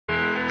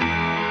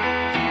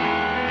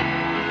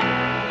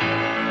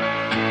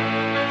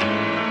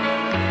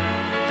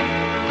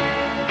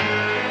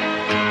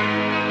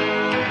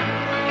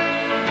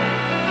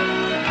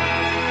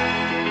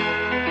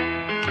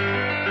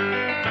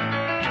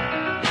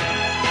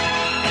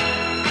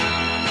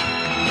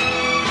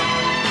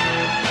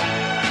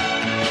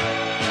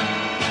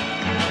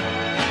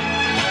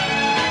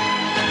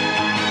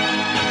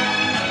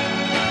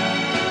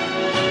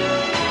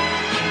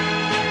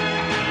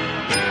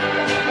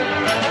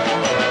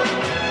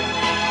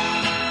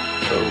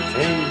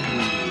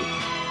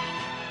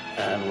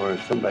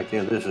come back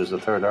in. This is the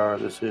third hour.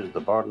 This is the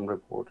Bardon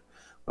Report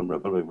from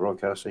Republic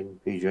Broadcasting.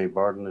 PJ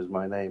Bardon is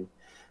my name.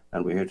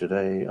 And we're here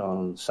today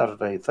on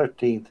Saturday,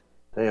 13th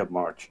day of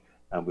March.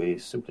 And we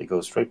simply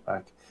go straight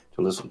back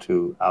to listen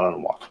to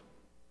Alan Watt.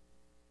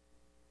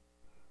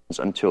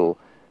 Until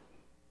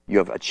you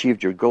have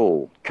achieved your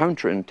goal.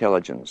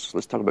 Counterintelligence.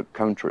 Let's talk about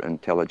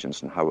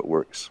counterintelligence and how it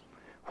works.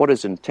 What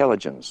is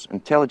intelligence?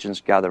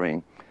 Intelligence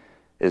gathering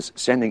is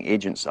sending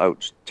agents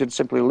out to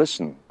simply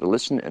listen. To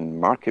listen in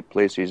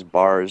marketplaces,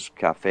 bars,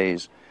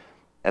 cafes,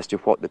 as to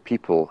what the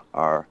people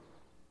are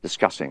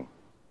discussing.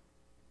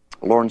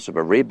 Lawrence of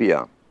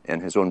Arabia, in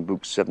his own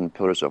book, 7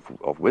 Pillars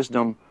of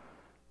Wisdom,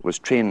 was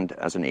trained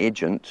as an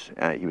agent.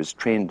 He was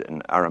trained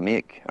in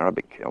Arabic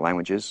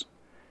languages.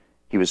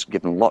 He was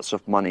given lots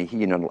of money,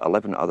 he and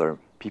 11 other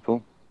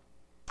people,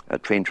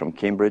 trained from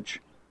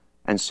Cambridge,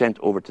 and sent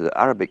over to the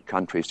Arabic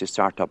countries to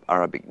start up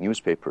Arabic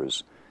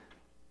newspapers.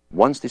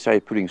 Once they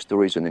started putting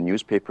stories in the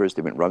newspapers,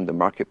 they went round the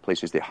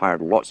marketplaces, they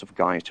hired lots of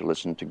guys to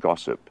listen to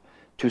gossip,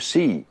 to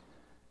see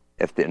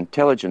if the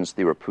intelligence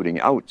they were putting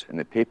out in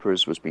the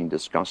papers was being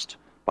discussed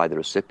by the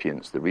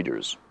recipients, the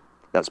readers.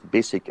 That's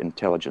basic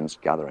intelligence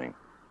gathering.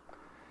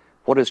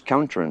 What is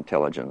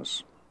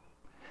counterintelligence?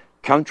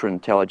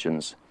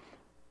 Counterintelligence,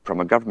 from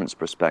a government's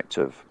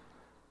perspective,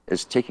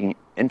 is taking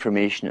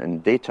information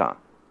and data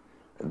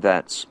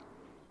that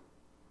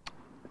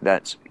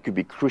could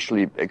be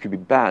it could be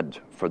bad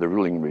for the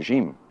ruling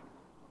regime,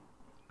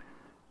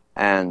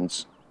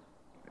 and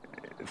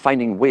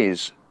finding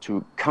ways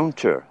to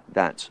counter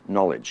that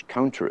knowledge,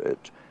 counter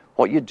it.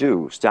 What you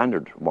do,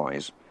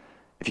 standard-wise,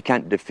 if you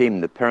can't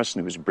defame the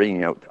person who's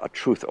bringing out a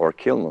truth or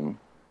kill them,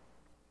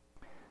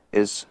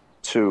 is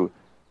to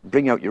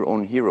bring out your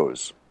own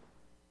heroes.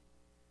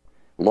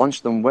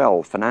 Launch them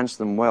well, finance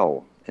them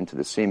well into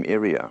the same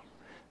area.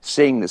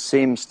 Saying the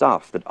same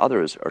stuff that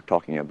others are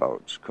talking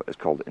about is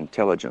called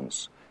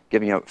intelligence,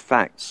 giving out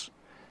facts.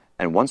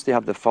 And once they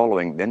have the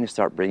following, then they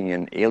start bringing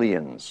in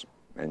aliens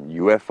and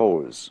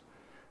UFOs,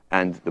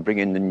 and they bring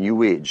in the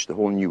New Age, the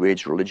whole New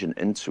Age religion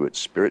into it.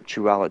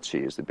 Spirituality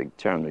is the big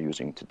term they're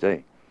using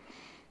today.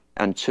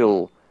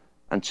 Until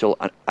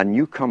a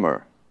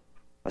newcomer,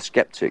 a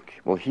skeptic,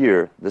 will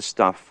hear this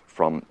stuff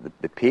from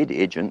the paid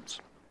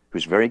agent,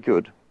 who's very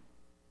good,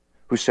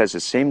 who says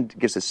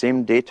gives the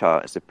same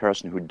data as the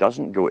person who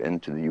doesn't go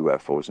into the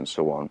UFOs and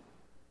so on.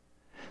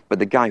 But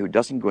the guy who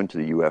doesn't go into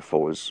the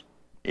UFOs,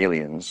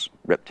 aliens,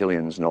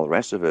 reptilians, and all the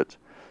rest of it,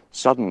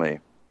 suddenly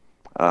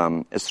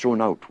is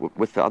thrown out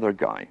with the other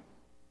guy.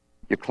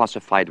 You're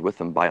classified with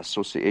them by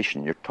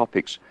association. Your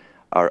topics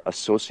are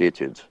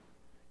associated.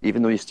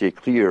 Even though you stay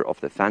clear of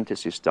the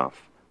fantasy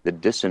stuff, the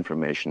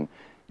disinformation,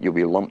 you'll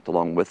be lumped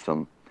along with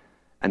them.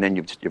 And then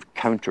you've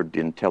countered the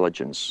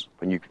intelligence.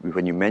 When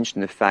you mention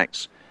the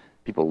facts,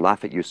 people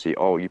laugh at you, say,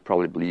 oh, you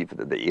probably believe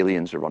that the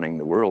aliens are running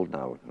the world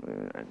now.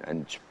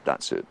 And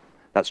that's it.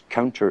 That's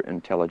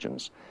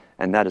counterintelligence.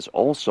 And that is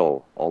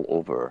also all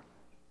over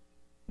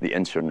the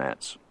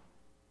internet.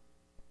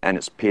 And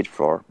it's paid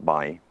for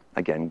by,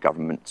 again,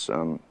 government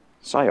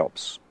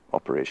psyops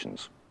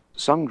operations.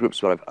 Some groups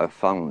that I've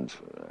found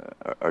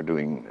are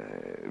doing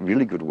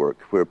really good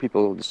work, where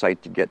people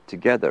decide to get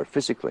together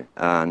physically,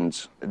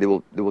 and they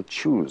will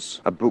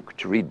choose a book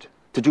to read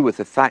to do with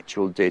the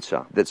factual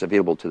data that's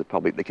available to the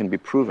public that can be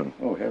proven.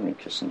 Oh, Henry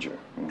Kissinger.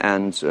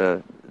 And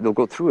they'll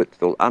go through it.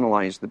 They'll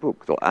analyze the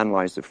book. They'll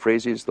analyze the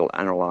phrases. They'll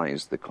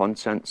analyze the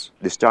contents.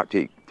 They start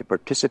to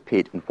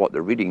participate in what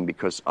they're reading,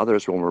 because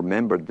others will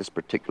remember this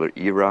particular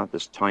era,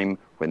 this time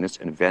when this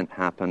event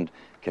happened,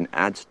 can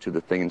add to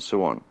the thing and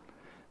so on.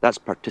 That's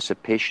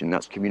participation.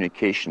 That's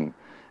communication.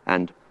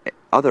 And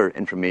other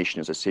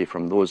information, as I say,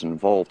 from those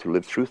involved who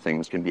live through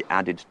things can be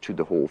added to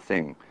the whole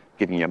thing,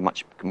 giving you a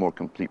much more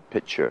complete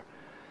picture.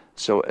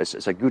 So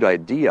it's a good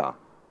idea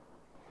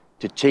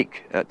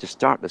to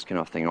start this kind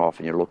of thing off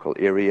in your local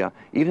area,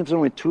 even if there's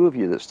only 2 of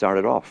you that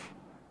started off.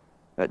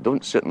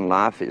 Don't sit and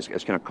laugh. It's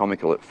kind of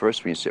comical at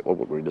first when you say, oh,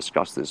 we're going to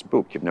discuss this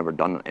book. You've never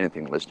done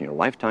anything like this in your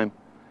lifetime.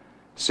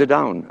 Sit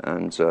down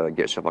and get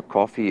yourself a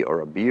coffee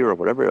or a beer or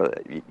whatever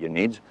you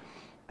need,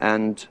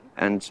 and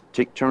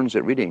take turns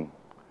at reading.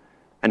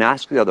 And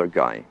ask the other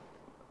guy,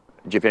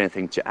 do you have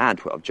anything to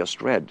add what I've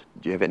just read?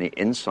 Do you have any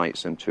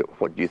insights into it?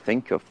 What do you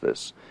think of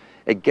this?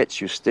 It gets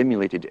you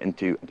stimulated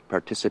into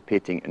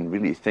participating and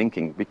really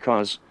thinking,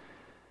 because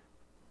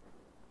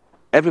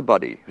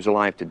everybody who's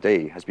alive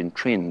today has been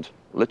trained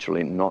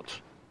literally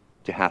not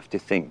to have to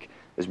think.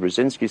 As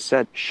Brzezinski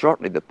said,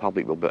 shortly the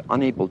public will be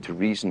unable to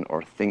reason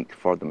or think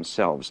for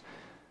themselves.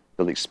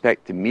 They'll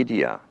expect the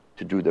media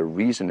to do the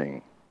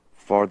reasoning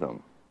for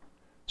them.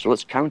 So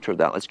let's counter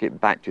that. Let's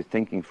get back to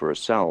thinking for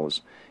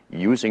ourselves,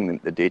 using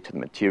the data, the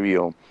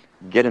material,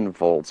 get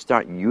involved,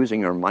 start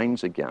using our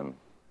minds again.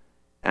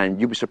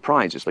 And you'll be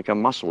surprised, it's like a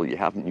muscle you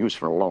haven't used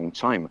for a long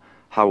time,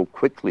 how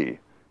quickly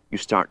you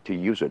start to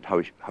use it,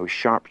 how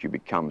sharp you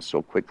become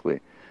so quickly.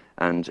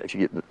 And if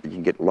you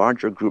can get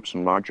larger groups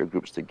and larger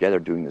groups together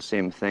doing the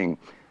same thing,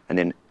 and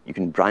then you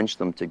can branch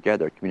them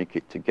together,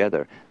 communicate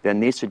together, then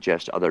they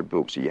suggest other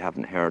books that you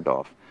haven't heard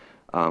of.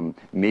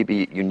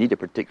 Maybe you need a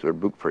particular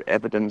book for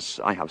evidence.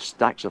 I have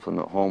stacks of them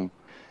at home.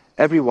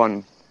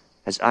 Everyone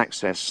has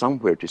access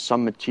somewhere to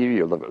some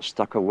material that was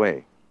stuck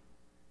away.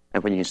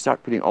 And when you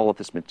start putting all of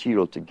this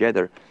material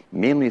together,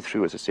 mainly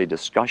through, as I say,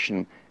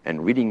 discussion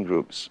and reading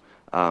groups,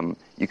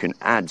 you can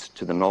add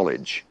to the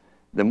knowledge.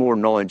 The more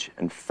knowledge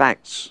and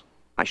facts,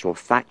 actual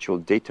factual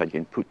data you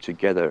can put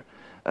together,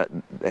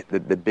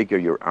 the bigger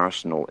your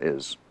arsenal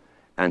is.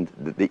 And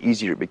the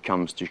easier it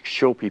becomes to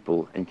show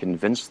people and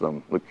convince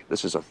them, look,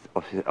 this is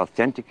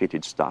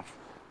authenticated stuff.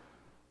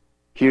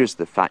 Here's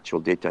the factual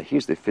data,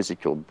 here's the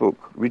physical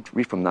book.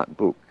 Read from that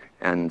book,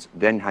 and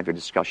then have your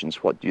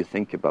discussions. What do you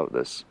think about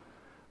this?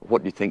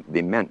 What do you think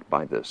they meant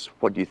by this?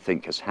 What do you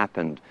think has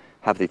happened?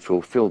 Have they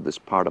fulfilled this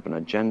part of an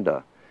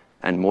agenda?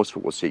 And most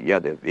people will say, yeah,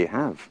 they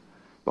have.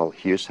 Well,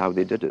 here's how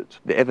they did it.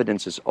 The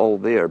evidence is all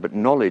there, but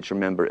knowledge,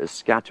 remember, is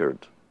scattered.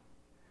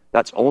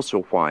 That's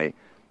also why,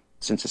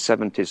 since the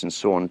 70s and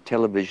so on,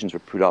 televisions were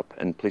put up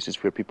in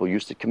places where people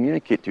used to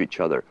communicate to each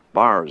other,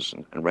 bars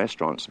and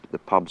restaurants, the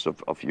pubs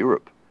of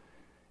Europe.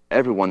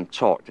 Everyone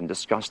talked and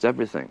discussed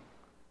everything.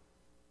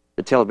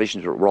 The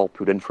televisions were all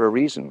put in for a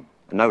reason.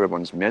 And now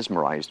everyone's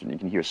mesmerized, and you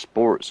can hear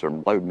sports or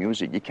loud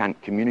music. You can't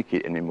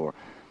communicate anymore.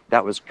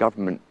 That was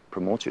government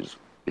promoted,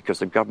 because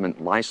the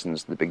government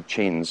licensed the big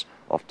chains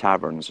of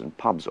taverns and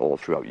pubs all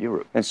throughout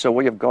Europe. And so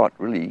what you've got,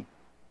 really,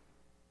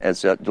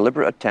 is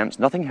deliberate attempts.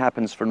 Nothing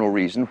happens for no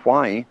reason.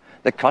 Why?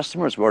 The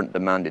customers weren't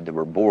demanded. They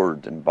were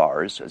bored in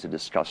bars as they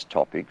discussed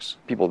topics.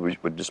 People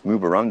would just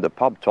move around the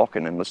pub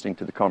talking and listening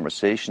to the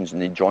conversations,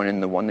 and they'd join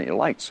in the one that you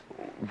liked.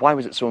 Why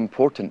was it so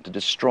important to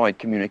destroy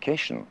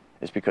communication?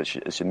 It's because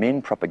it's a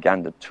main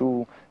propaganda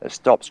tool. It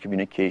stops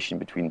communication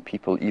between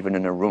people, even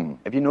in a room.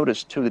 Have you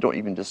noticed, too, they don't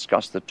even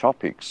discuss the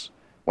topics,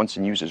 once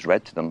the news is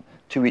read to them,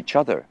 to each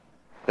other.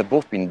 They've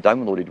both been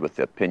downloaded with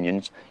the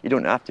opinions. You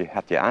don't have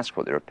to ask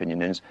what their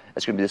opinion is.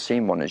 It's going to be the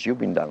same one as you've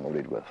been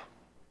downloaded with,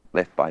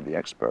 left by the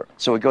expert.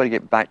 So we've got to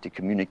get back to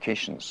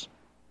communications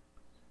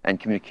and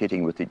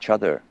communicating with each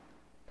other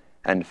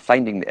and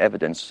finding the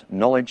evidence.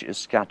 Knowledge is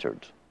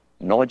scattered.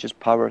 Knowledge is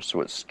power,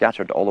 so it's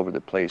scattered all over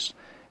the place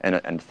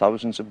and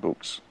thousands of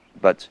books.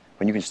 But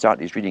when you can start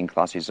these reading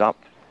classes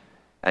up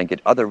and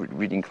get other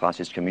reading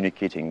classes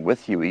communicating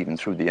with you, even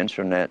through the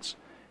internet,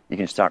 you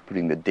can start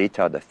putting the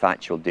data, the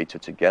factual data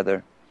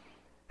together,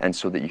 and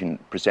so that you can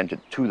present it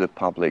to the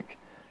public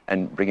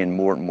and bring in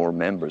more and more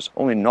members.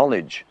 Only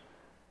knowledge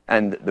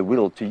and the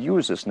will to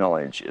use this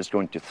knowledge is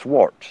going to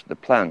thwart the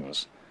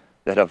plans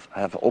that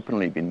have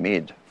openly been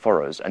made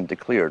for us and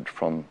declared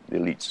from the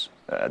elites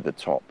at the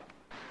top.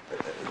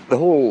 The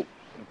whole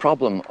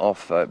problem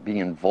of being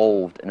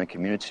involved in a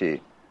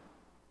community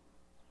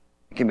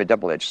can be a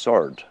double-edged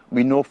sword.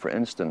 We know, for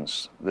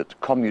instance, that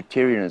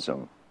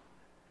communitarianism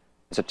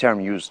is a term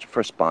used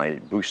first by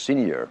Bush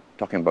Sr.,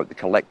 talking about the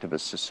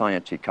collectivist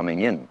society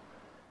coming in.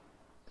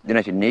 The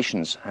United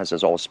Nations has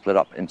us all split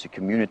up into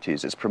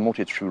communities. It's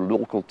promoted through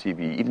local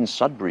TV. Even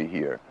Sudbury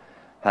here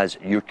has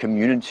your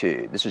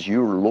community. This is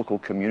your local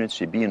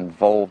community. Be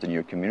involved in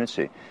your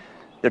community.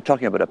 They're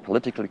talking about a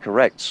politically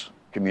correct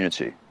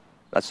community.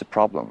 That's the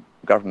problem.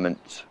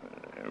 Government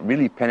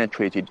really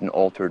penetrated and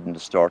altered and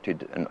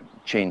distorted and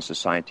changed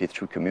society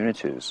through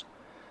communities.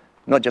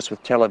 Not just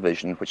with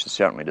television, which has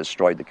certainly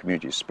destroyed the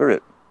community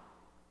spirit.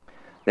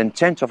 The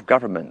intent of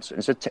governments,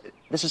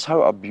 this is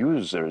how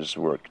abusers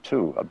work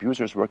too.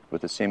 Abusers work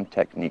with the same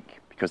technique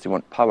because they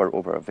want power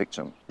over a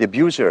victim. The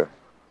abuser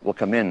will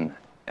come in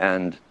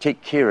and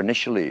take care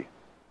initially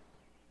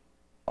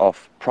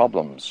of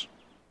problems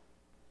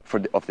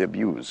of the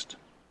abused.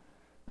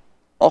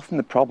 Often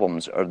the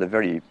problems are the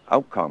very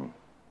outcome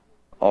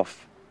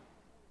of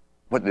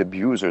what the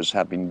abusers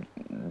have been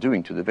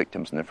doing to the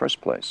victims in the first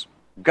place.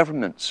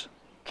 Governments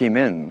came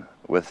in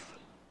with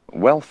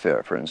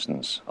welfare, for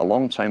instance, a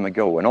long time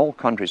ago, in all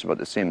countries about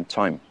the same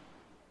time.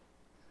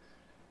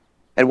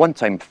 At one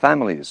time,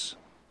 families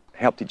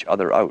helped each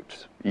other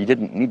out. You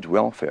didn't need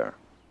welfare.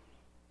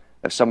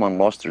 If someone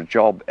lost their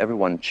job,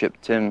 everyone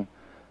chipped in.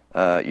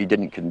 You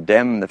didn't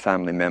condemn the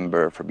family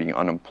member for being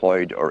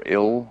unemployed or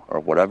ill or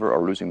whatever,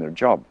 or losing their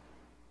job.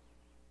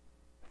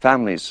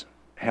 Families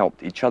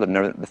helped each other.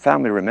 Now, the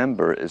family,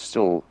 remember, is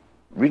still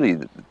really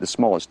the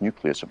smallest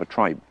nucleus of a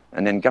tribe.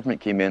 And then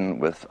government came in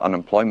with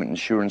unemployment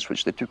insurance,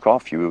 which they took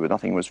off you, but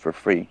nothing was for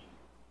free.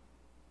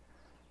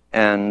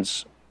 And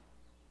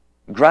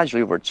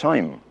gradually over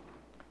time,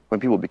 when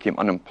people became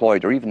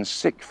unemployed or even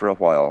sick for a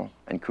while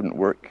and couldn't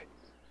work,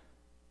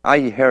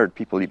 I heard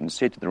people even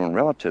say to their own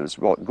relatives,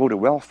 well, go to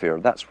welfare,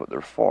 that's what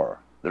they're for.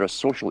 There are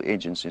social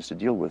agencies to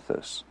deal with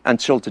this.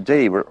 Until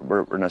today,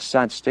 we're in a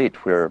sad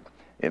state where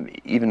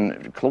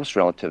even close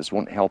relatives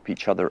won't help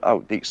each other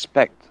out. They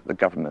expect the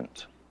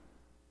government,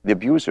 the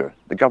abuser,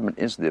 the government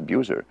is the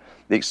abuser.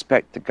 They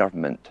expect the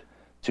government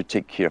to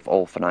take care of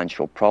all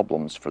financial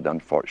problems for the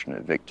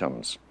unfortunate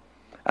victims.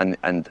 And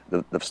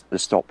they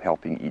stop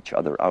helping each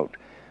other out.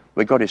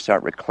 We've got to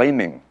start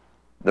reclaiming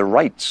the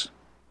rights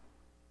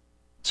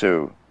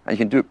to, and you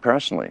can do it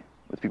personally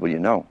with people you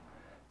know,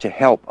 to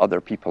help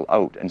other people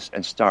out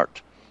and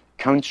start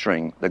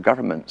countering the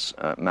government's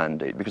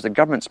mandate, because the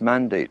government's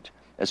mandate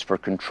is for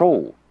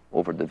control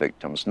over the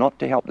victims, not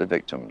to help the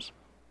victims.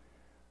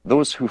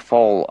 Those who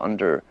fall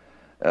under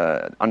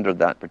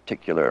that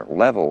particular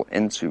level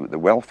into the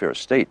welfare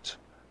state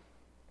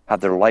have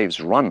their lives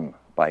run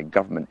by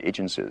government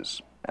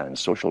agencies and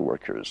social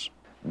workers.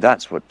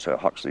 That's what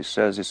Huxley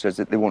says. He says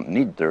that they won't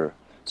need their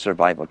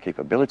survival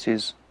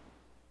capabilities.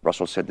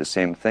 Russell said the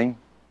same thing,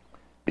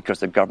 because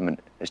the government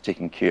is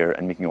taking care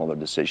and making all their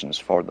decisions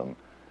for them.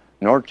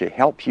 In order to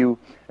help you,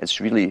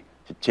 it's really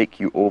to take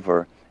you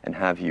over and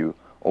have you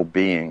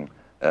obeying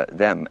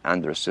them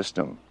and their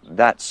system.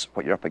 That's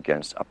what you're up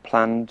against, a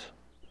planned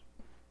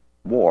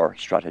war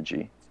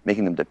strategy,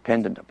 making them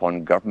dependent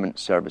upon government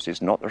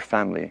services, not their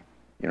family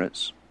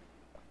units,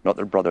 not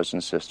their brothers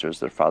and sisters,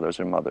 their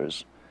fathers or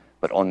mothers,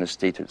 but on the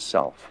state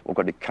itself. We've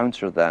got to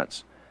counter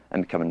that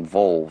and become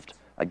involved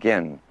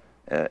again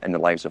in the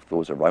lives of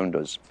those around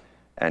us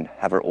and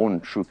have our own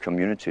true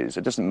communities.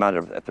 It doesn't matter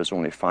if there's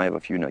only 5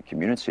 of you in a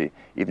community.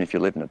 Even if you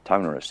live in a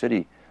town or a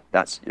city,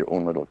 that's your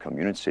own little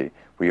community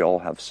where you all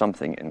have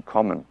something in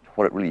common.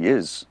 What it really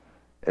is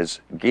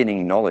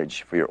gaining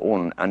knowledge for your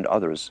own and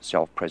others'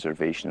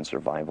 self-preservation and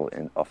survival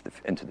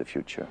into the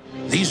future.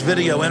 These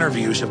video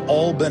interviews have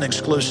all been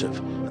exclusive.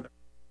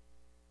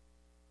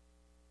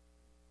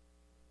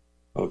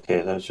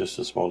 Okay, that's just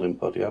a small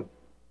input, yeah.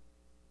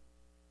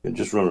 You can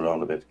just run it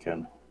on a bit,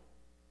 Ken.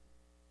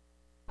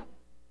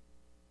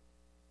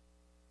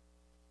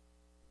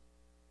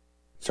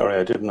 Sorry,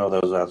 I didn't know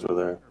those ads were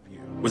there.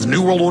 With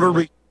New World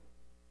Order...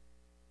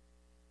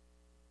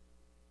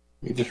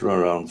 You just run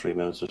around 3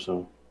 minutes or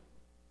so.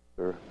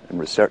 And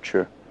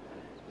researcher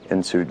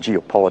into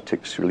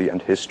geopolitics, really,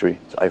 and history.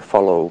 I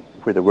follow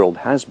where the world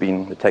has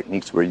been, the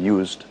techniques were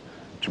used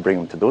to bring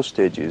them to those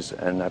stages,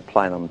 and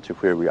apply them to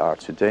where we are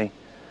today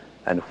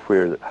and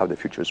how the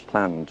future is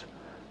planned.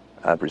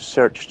 I've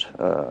researched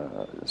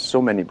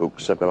so many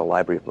books. I've got a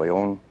library of my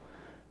own.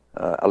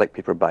 I like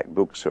paperback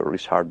books, or at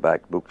least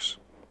hardback books,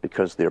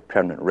 because they're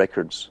permanent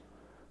records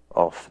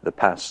of the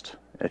past.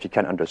 And if you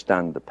can't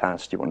understand the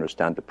past, you won't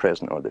understand the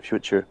present or the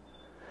future.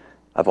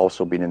 I've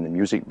also been in the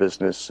music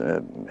business,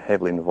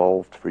 heavily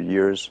involved for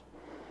years.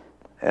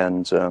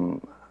 And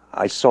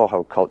I saw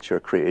how culture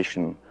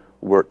creation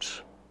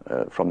worked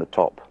from the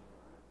top,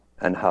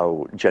 and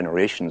how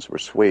generations were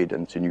swayed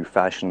into new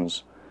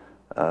fashions,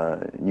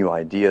 new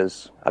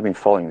ideas. I've been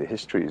following the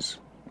histories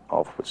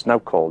of what's now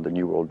called the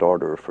New World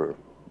Order for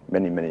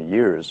many, many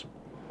years.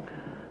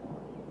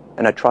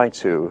 And I try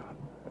to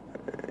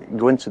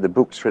go into the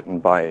books written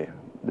by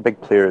the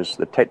big players,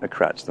 the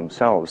technocrats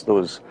themselves,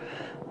 those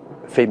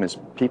famous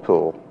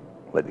people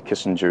like the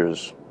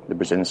Kissingers, the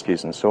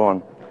Brzezinskis and so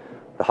on,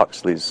 the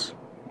Huxleys,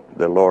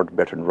 the Lord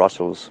Bertrand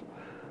Russells,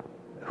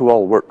 who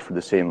all worked for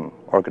the same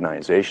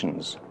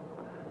organizations.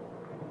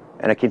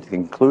 And I came to the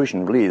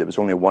conclusion, really, there was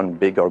only one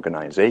big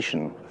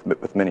organization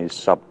with many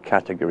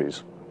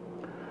subcategories.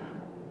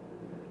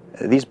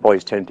 These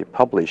boys tend to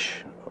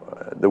publish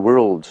the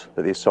world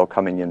that they saw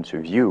coming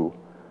into view,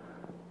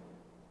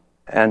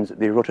 and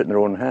they wrote it in their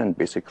own hand,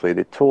 basically.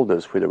 They told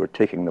us where they were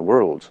taking the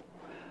world.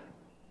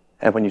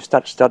 And when you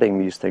start studying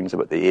these things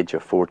about the age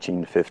of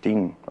 14,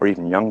 15, or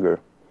even younger,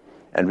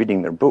 and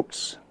reading their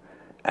books,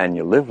 and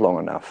you live long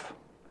enough,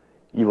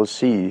 you will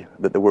see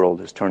that the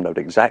world has turned out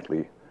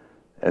exactly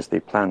as they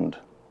planned.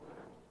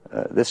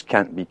 This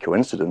can't be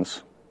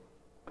coincidence.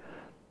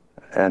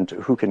 And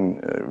who can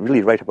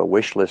really write up a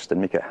wish list and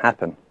make it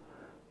happen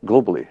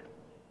globally,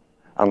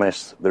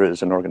 unless there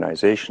is an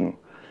organization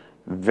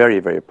very,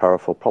 very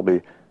powerful,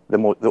 probably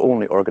the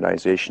only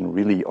organization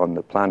really on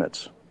the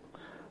planet,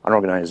 an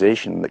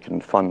organization that can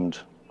fund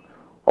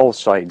all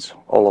sides,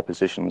 all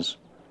oppositions,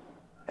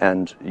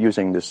 and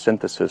using this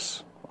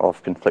synthesis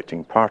of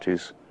conflicting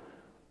parties,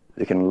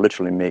 they can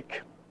literally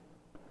make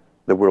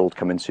the world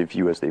come into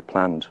view as they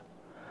planned.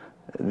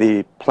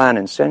 They plan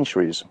in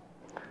centuries,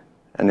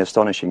 and the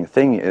astonishing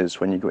thing is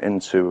when you go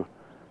into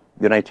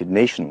the United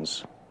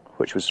Nations,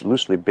 which was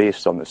loosely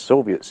based on the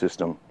Soviet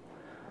system,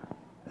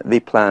 they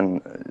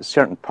plan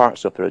certain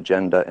parts of their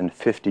agenda in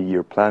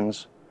 50-year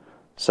plans,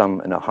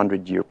 some in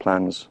 100-year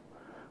plans,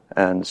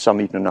 and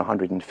some even in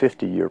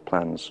 150-year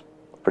plans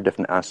for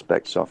different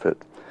aspects of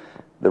it.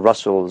 The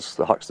Russells,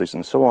 the Huxleys,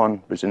 and so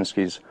on,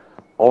 Brzezinskis,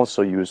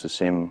 also use the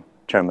same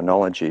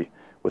terminology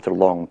with their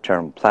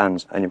long-term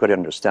plans. And you've got to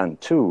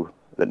understand, too,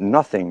 that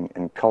nothing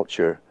in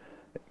culture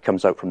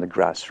comes out from the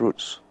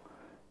grassroots.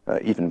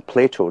 Even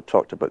Plato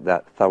talked about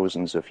that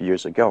thousands of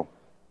years ago.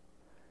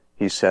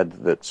 He said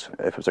that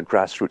if it was a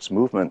grassroots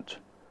movement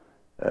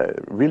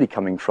really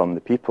coming from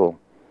the people,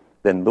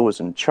 then those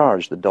in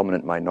charge, the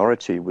dominant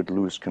minority, would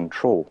lose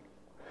control.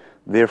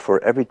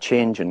 Therefore, every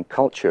change in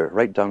culture,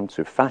 right down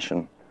to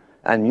fashion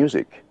and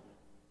music,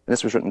 and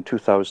this was written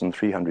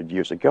 2,300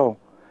 years ago,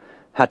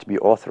 had to be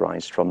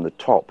authorized from the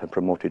top and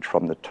promoted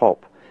from the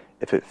top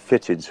if it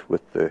fitted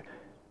with the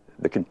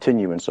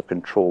continuance of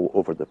control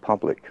over the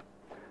public.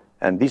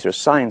 And these are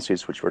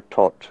sciences which were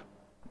taught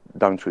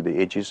down through the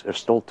ages, are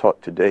still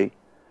taught today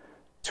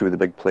to the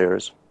big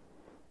players.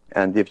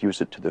 And they've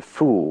used it to the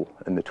full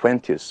in the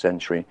 20th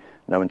century,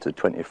 now into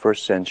the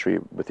 21st century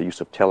with the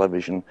use of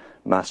television,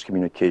 mass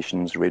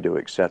communications, radio,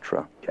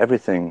 etc.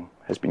 Everything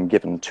has been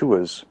given to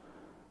us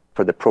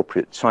for the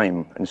appropriate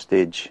time and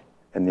stage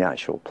in the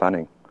actual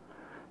planning.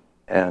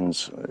 And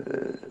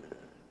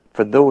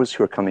for those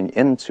who are coming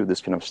into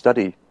this kind of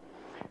study,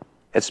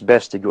 it's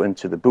best to go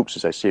into the books,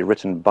 as I say,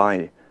 written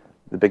by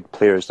the big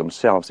players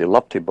themselves. They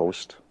love to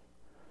boast.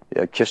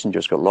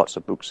 Kissinger's got lots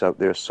of books out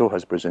there, so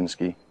has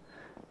Brzezinski.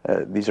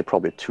 These are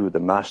probably two of the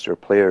master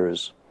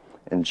players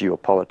in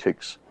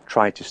geopolitics.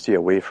 Try to stay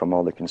away from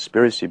all the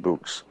conspiracy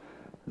books.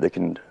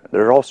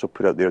 They're also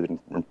put out there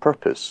on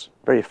purpose,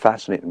 very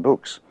fascinating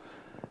books,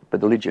 but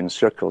they lead you in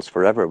circles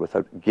forever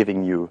without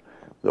giving you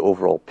the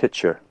overall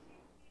picture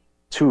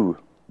to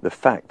the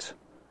fact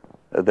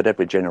that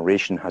every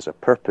generation has a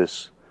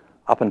purpose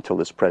up until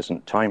this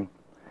present time.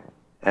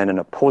 And in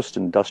a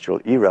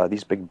post-industrial era,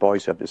 these big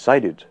boys have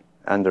decided,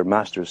 and their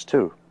masters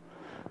too,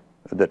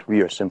 that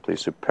we are simply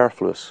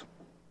superfluous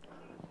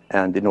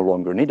and they no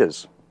longer need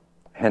us.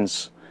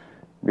 Hence,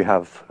 we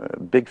have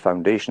big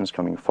foundations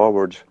coming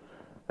forward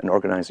and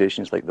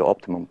organizations like the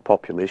Optimum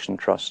Population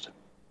Trust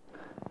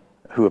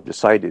who have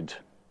decided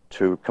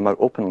to come out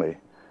openly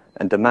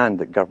and demand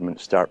that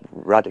governments start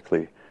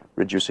radically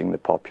reducing the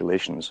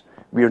populations.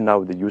 We are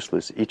now the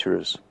useless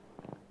eaters,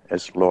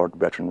 as Lord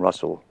Bertrand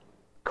Russell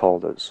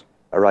called us.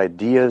 Our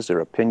ideas, our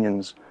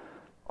opinions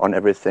on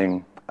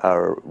everything,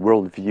 our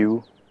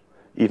worldview,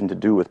 even to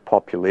do with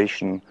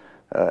population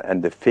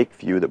and the fake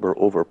view that we're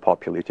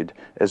overpopulated,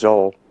 is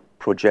all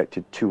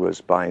projected to us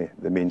by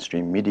the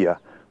mainstream media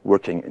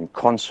working in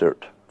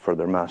concert for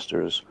their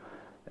masters.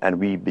 And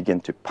we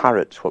begin to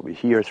parrot what we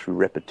hear through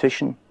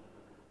repetition,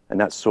 and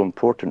that's so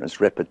important,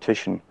 is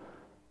repetition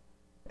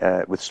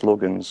with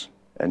slogans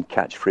and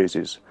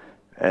catchphrases.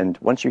 And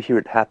once you hear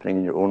it happening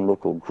in your own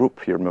local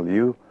group, your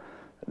milieu,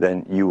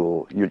 then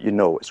you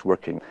know it's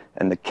working.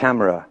 And the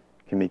camera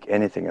can make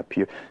anything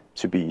appear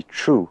to be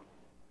true.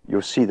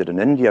 You'll see that in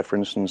India, for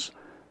instance,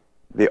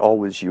 they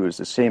always use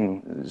the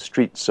same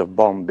streets of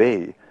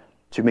Bombay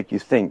to make you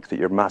think that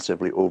you're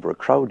massively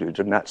overcrowded,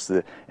 and that's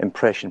the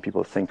impression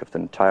people think of the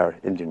entire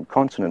Indian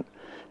continent.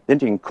 The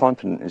Indian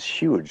continent is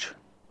huge,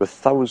 with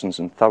thousands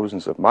and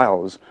thousands of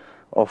miles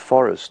of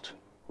forest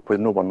where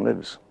no one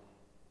lives.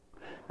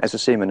 It's the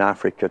same in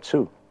Africa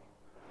too.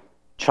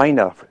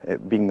 China,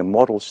 being the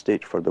model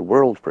state for the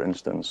world, for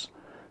instance,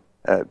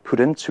 put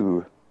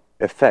into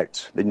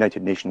effect the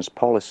United Nations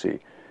policy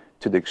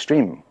to the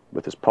extreme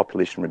with its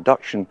population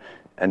reduction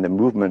and the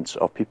movement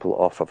of people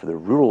off of the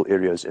rural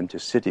areas into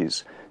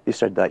cities. They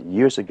started that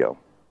years ago.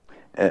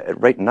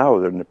 Right now,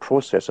 they're in the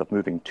process of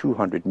moving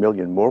 200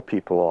 million more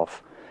people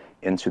off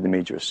into the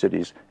major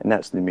cities, and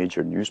that's the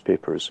major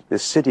newspapers. The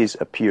cities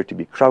appear to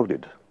be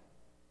crowded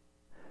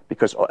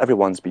because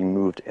everyone's being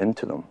moved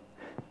into them.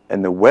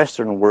 In the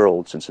Western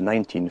world, since the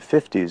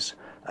 1950s,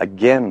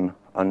 again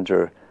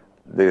under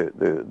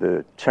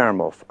the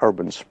term of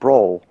urban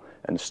sprawl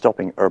and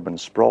stopping urban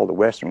sprawl, the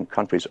Western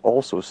countries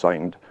also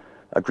signed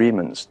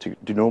agreements to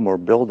do no more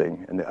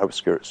building in the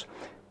outskirts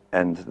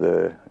and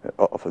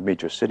of the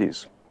major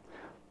cities.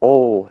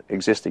 All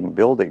existing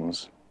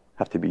buildings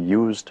have to be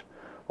used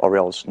or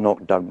else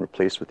knocked down,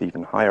 replaced with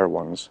even higher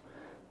ones.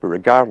 But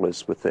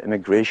regardless, with the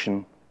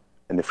immigration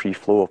and the free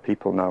flow of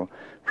people now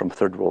from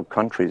third world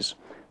countries,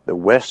 the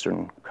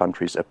Western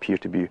countries appear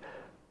to be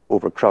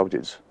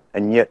overcrowded.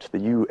 And yet the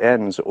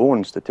UN's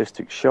own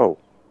statistics show,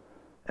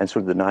 and so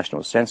the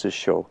national census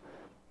show,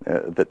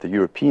 that the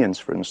Europeans,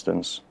 for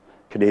instance,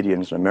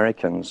 Canadians and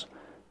Americans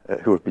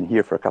who have been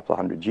here for a couple of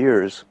hundred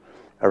years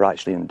are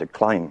actually in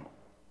decline.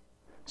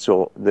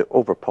 So the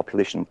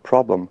overpopulation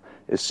problem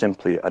is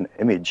simply an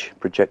image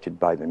projected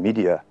by the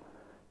media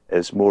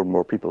as more and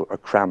more people are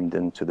crammed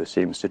into the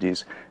same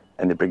cities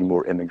and they bring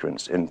more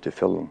immigrants in to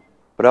fill them.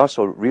 But I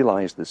also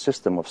realized the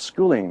system of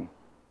schooling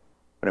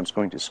when I was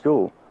going to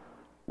school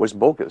was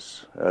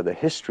bogus. The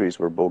histories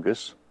were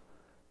bogus,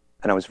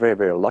 and I was very,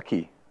 very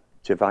lucky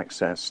to have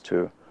access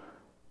to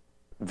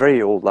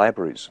very old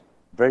libraries,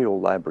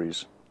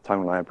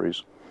 town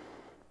libraries.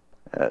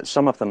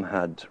 Some of them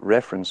had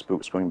reference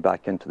books going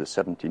back into the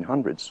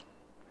 1700s,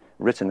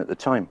 written at the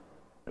time.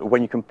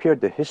 When you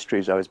compared the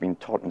histories I was being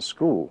taught in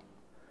school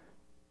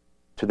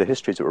to the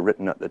histories that were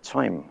written at the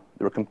time,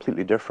 they were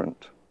completely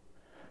different.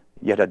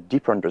 You had a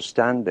deeper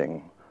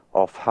understanding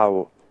of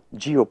how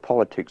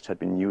geopolitics had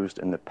been used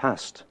in the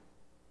past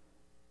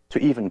to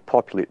even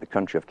populate the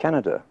country of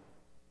Canada.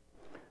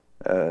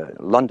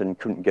 London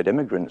couldn't get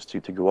immigrants to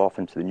go off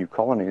into the new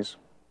colonies.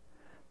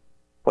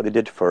 What they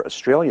did for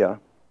Australia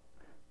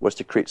was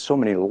to create so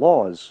many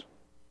laws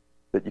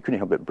that you couldn't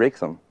help but break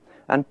them,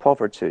 and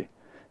poverty.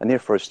 And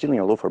therefore, stealing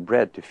a loaf of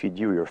bread to feed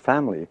you or your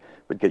family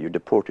would get you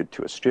deported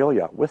to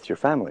Australia with your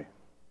family.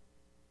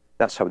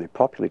 That's how they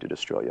populated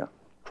Australia.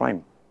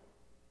 Crime.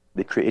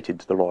 They created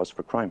the laws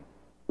for crime.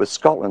 With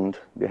Scotland,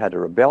 they had a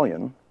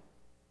rebellion,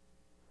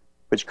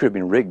 which could have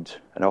been rigged,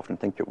 and I often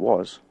think it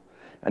was,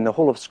 and the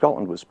whole of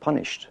Scotland was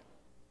punished.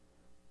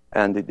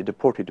 And they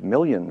deported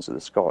millions of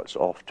the Scots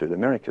off to the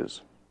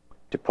Americas.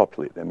 to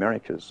populate the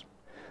Americas.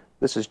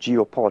 This is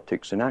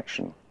geopolitics in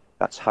action.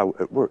 That's how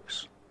it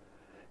works.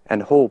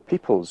 And whole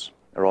peoples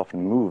are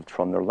often moved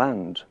from their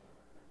land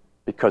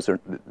because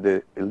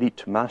the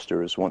elite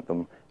masters want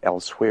them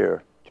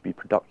elsewhere to be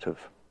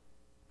productive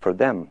for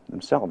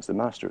themselves, the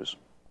masters.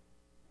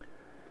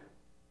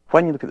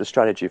 When you look at the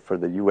strategy for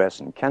the US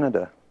and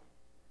Canada,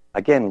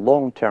 again,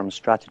 long-term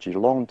strategy,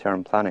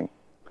 long-term planning,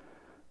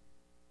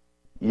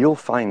 you'll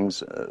find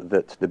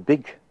that the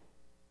big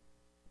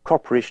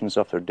corporations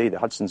of their day, the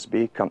Hudson's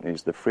Bay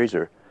companies, the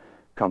Fraser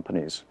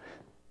companies,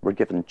 were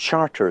given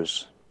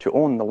charters to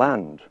own the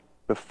land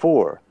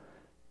before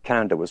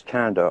Canada was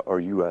Canada or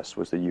US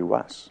was the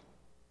US.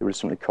 They were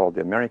simply called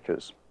the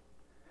Americas.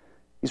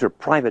 These are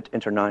private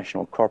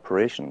international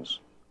corporations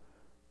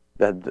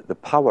that had the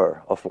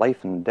power of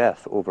life and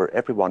death over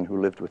everyone who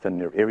lived within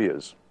their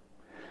areas.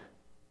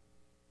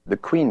 The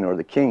Queen or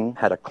the King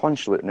had a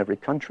consulate in every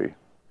country,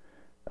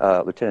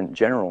 Lieutenant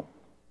General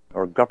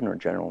or Governor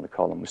General, they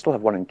call them. We still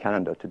have one in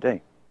Canada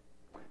today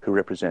who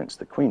represents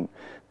the Queen.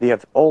 They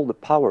have all the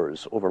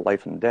powers over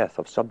life and death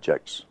of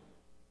subjects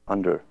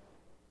under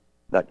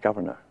that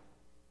governor.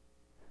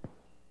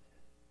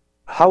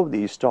 How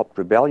they stopped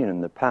rebellion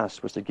in the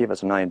past was to give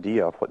us an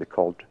idea of what they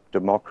called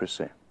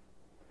democracy.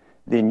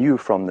 They knew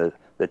from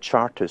the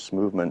Chartist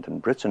movement in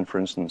Britain, for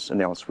instance,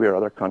 and elsewhere,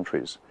 other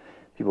countries,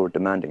 people were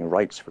demanding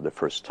rights for the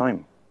first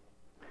time.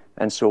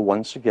 And so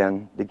once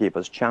again, they gave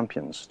us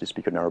champions to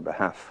speak on our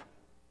behalf,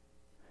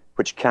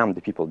 which calmed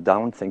the people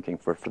down, thinking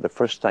for the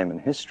first time in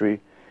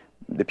history,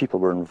 the people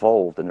were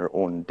involved in their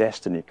own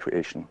destiny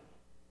creation,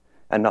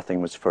 and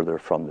nothing was further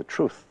from the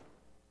truth.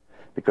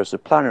 Because the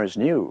planners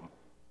knew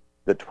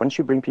that once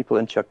you bring people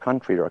into a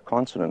country or a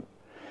continent,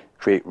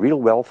 create real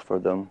wealth for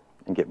them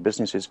and get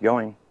businesses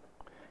going,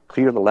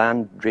 clear the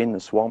land, drain the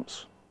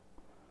swamps,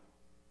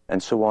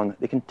 and so on,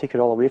 they can take it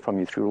all away from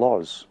you through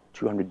laws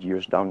 200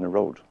 years down the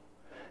road.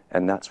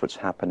 And that's what's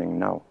happening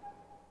now.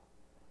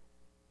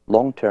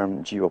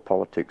 Long-term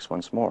geopolitics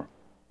once more.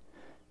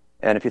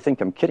 And if you think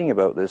I'm kidding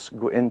about this,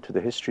 go into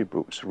the history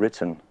books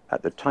written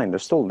at the time. They're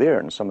still there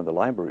in some of the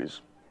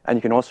libraries. And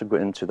you can also go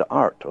into the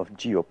art of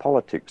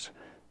geopolitics.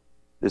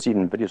 There's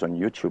even videos on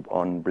YouTube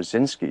on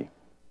Brzezinski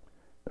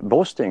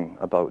boasting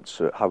about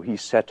how he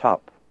set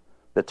up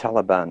the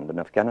Taliban in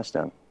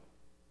Afghanistan.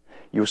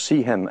 You'll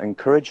see him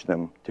encourage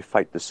them to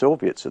fight the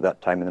Soviets at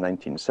that time in the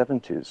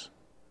 1970s.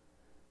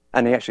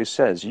 And he actually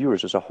says,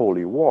 yours is a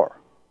holy war.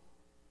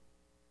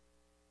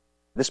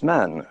 This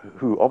man,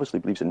 who obviously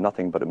believes in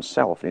nothing but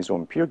himself and his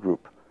own peer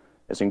group,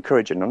 is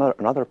encouraging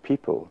another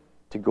people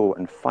to go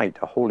and fight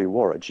a holy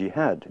war, a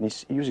jihad. And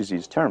he uses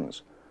these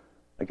terms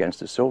against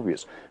the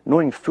Soviets,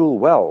 knowing full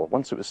well,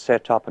 once it was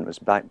set up and it was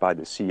backed by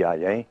the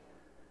CIA,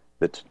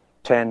 that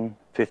 10,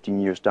 15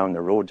 years down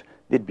the road,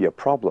 there'd be a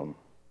problem.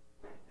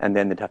 And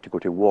then they'd have to go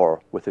to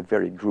war with the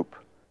very group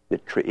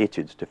they'd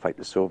created to fight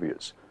the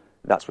Soviets.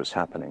 That's what's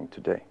happening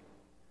today.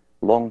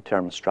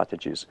 Long-term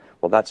strategies.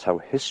 Well, that's how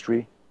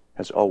history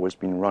has always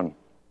been run.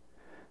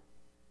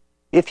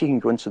 If you can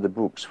go into the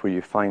books where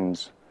you find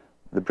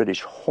the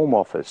British Home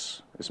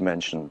Office is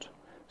mentioned,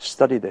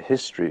 study the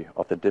history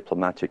of the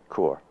diplomatic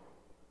corps.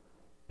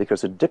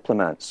 Because the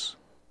diplomats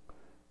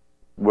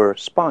were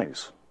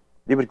spies.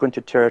 They would go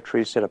into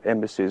territories, set up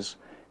embassies,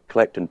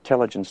 collect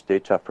intelligence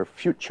data for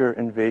future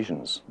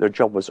invasions. Their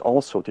job was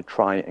also to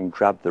try and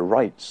grab the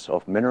rights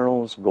of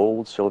minerals,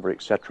 gold, silver,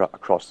 etc.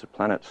 across the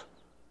planet.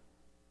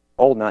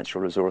 All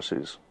natural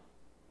resources.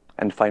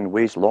 And find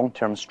ways,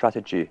 long-term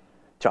strategy,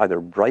 to either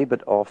bribe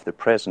it off the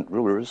present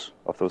rulers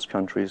of those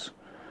countries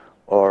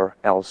or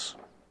else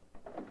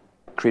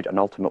create an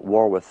ultimate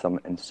war with them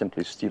and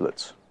simply steal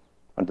it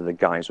under the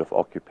guise of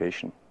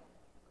occupation.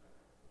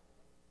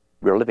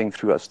 We're living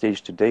through a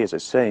stage today, as I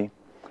say,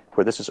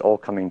 where this is all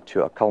coming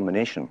to a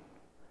culmination.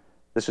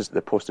 This is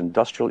the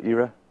post-industrial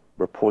era.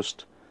 We're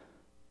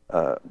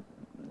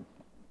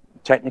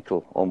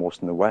post-technical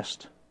almost in the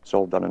West. It's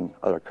all done in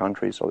other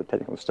countries, all the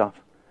technical stuff.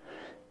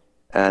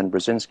 And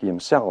Brzezinski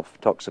himself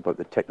talks about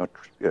the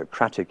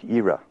technocratic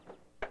era,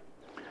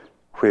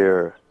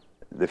 where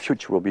the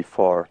future will be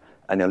for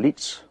an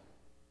elite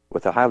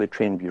with a highly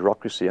trained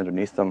bureaucracy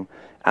underneath them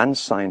and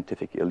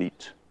scientific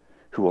elite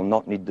who will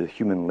not need the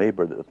human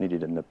labor that they've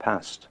needed in the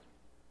past.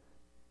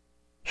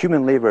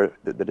 Human labor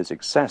that is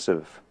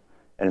excessive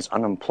and is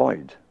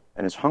unemployed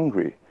and is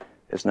hungry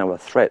is now a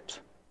threat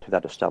to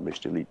that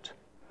established elite.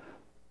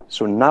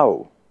 So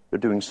now they're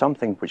doing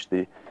something which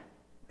they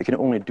can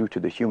only do to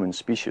the human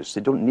species.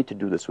 They don't need to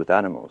do this with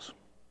animals.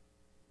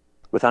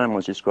 With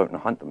animals, you just go out and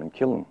hunt them and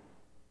kill them.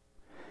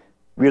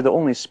 We're the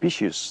only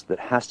species that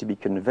has to be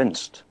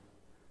convinced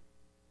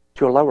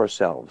to allow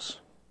ourselves,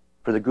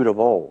 for the good of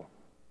all,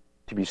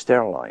 to be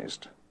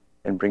sterilized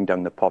and bring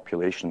down the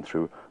population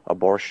through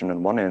abortion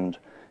on one end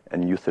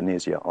and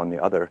euthanasia on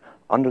the other,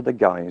 under the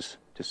guise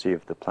to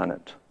save the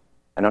planet.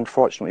 And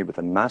unfortunately, with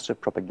the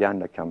massive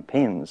propaganda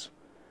campaigns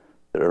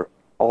that are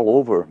all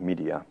over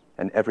media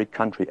in every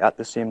country at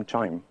the same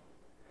time,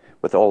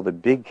 with all the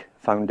big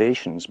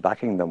foundations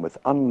backing them with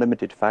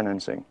unlimited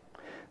financing,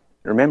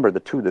 Remember,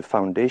 the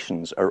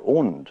foundations are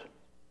owned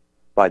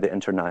by the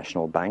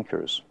international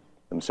bankers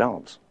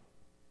themselves.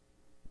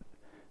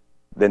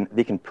 Then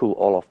they can pull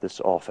all of this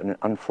off, and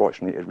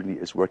unfortunately it really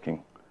is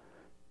working.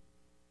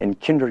 In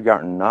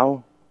kindergarten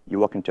now, you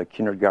walk into a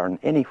kindergarten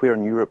anywhere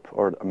in Europe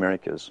or the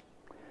Americas,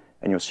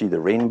 and you'll see the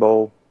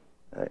rainbow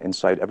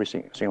inside every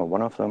single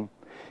one of them.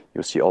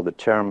 You'll see all the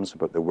terms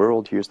about the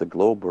world. Here's the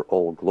globe, we're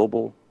all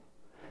global.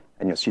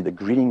 And you'll see the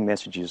greening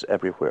messages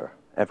everywhere,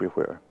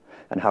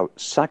 and how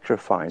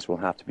sacrifice will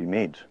have to be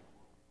made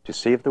to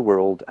save the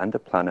world and the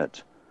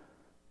planet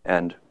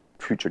and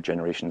future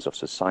generations of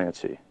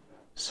society.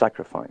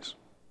 Sacrifice.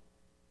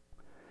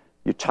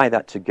 You tie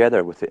that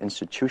together with the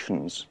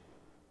institutions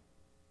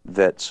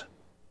that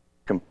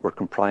were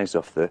comprised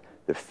of the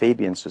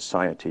Fabian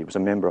Society. It was a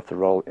member of the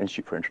Royal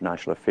Institute for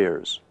International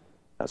Affairs.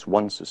 That's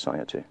one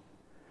society.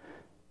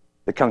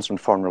 The Council on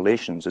Foreign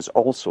Relations is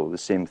also the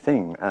same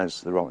thing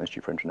as the Royal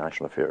Institute for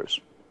International Affairs.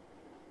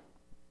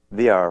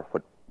 They are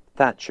what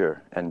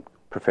Thatcher and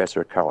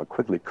Professor Carroll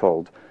Quigley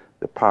called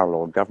the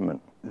parallel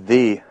government.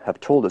 They have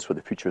told us what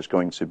the future is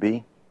going to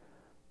be.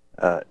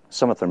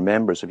 Some of their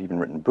members have even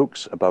written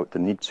books about the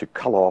need to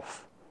cull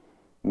off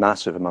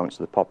massive amounts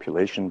of the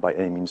population by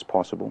any means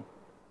possible.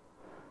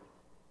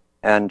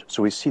 And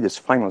so we see this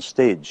final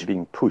stage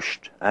being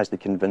pushed as they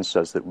convince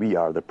us that we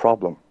are the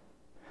problem.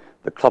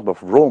 The Club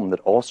of Rome, that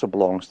also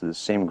belongs to the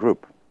same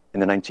group, in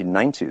the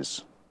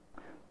 1990s,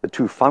 the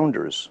two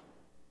founders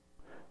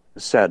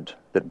said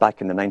that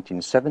back in the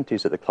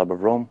 1970s at the Club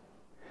of Rome,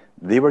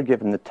 they were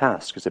given the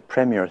task as a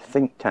premier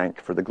think tank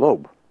for the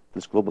globe,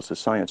 this global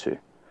society,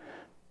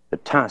 the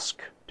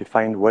task to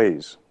find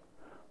ways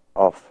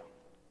of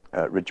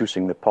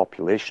reducing the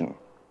population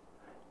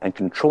and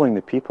controlling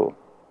the people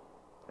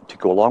to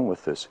go along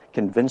with this,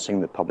 convincing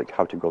the public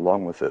how to go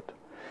along with it.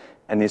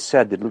 And they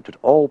said they looked at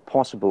all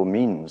possible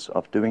means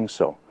of doing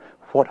so.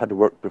 What had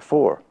worked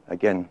before?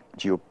 Again,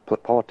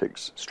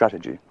 geopolitics,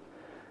 strategy.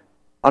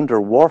 Under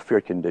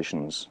warfare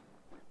conditions,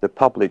 the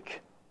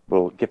public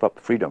will give up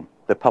freedom.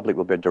 The public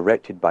will be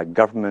directed by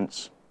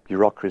governments,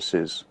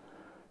 bureaucracies,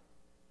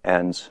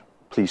 and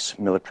police,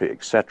 military,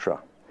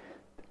 etc.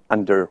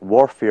 Under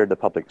warfare, the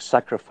public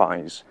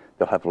sacrifice.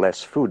 They'll have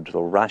less food.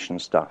 They'll ration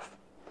stuff.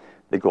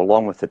 They go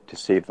along with it to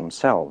save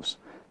themselves.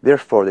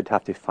 Therefore, they'd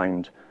have to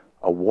find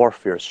a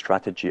warfare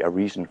strategy, a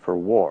reason for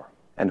war.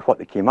 And what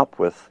they came up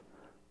with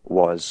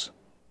was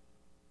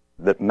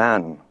that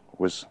man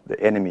was the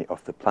enemy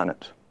of the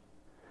planet.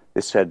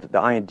 They said that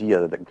the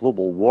idea that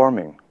global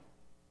warming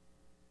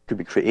could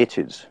be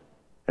created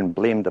and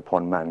blamed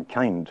upon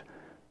mankind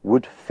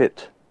would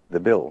fit the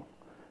bill.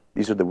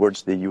 These are the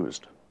words they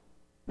used.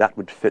 That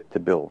would fit the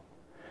bill,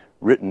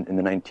 written in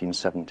the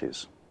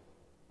 1970s,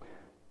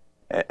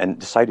 and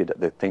decided at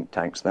the think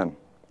tanks then,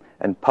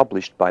 and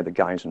published by the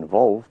guys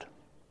involved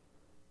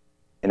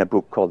in a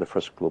book called The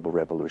First Global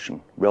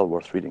Revolution, well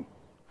worth reading.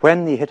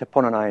 When they hit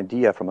upon an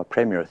idea from a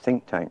premier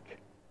think tank,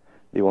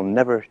 they will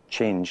never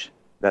change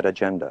that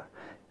agenda.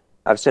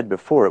 I've said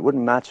before, it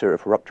wouldn't matter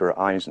if we're up to our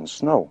eyes in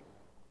snow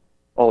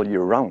all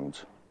year round.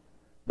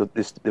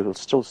 They will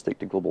still stick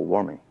to global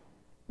warming.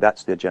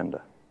 That's the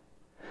agenda.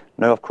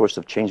 Now, of course,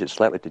 they've changed it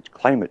slightly to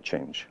climate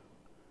change,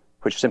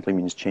 which simply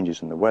means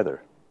changes in the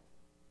weather.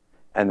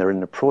 And they're in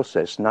the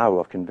process now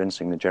of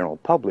convincing the general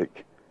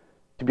public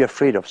to be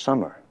afraid of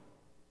summer,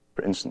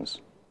 for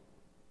instance.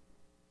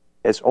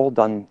 It's all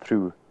done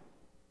through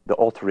the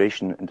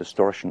alteration and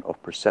distortion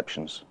of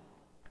perceptions.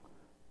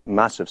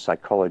 Massive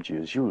psychology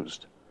is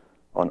used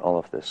on all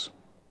of this.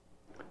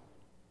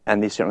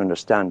 And they certainly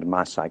understand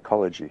mass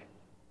psychology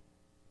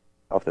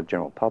of the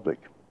general public.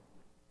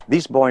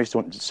 These boys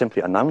don't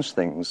simply announce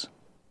things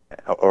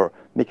or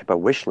make up a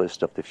wish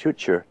list of the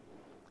future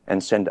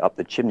and send it up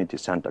the chimney to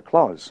Santa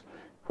Claus.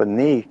 When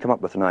they come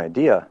up with an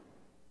idea,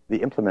 they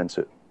implement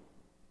it.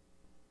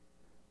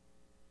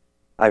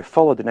 I've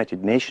followed the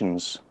United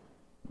Nations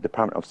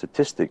Department of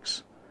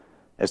Statistics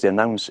as they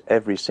announce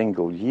every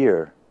single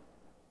year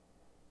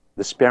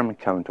the sperm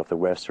count of the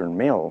Western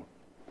male.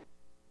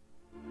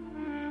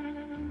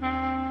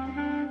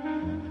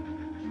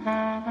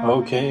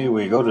 Okay,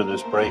 we go to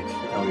this break,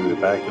 and we'll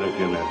be back in a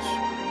few minutes.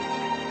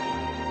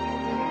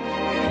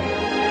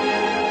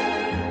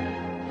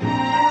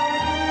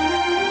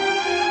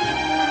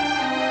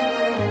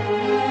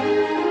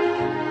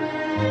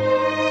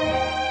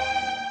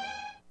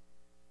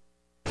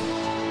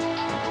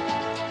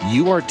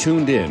 You are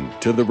tuned in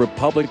to the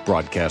Republic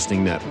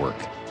Broadcasting Network.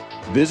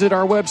 Visit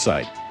our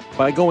website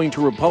by going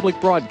to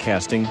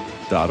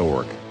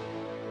republicbroadcasting.org.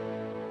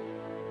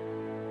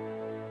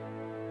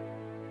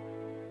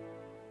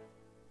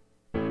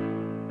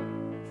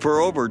 For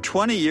over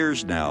 20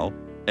 years now,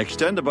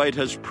 Extendivite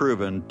has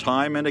proven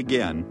time and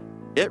again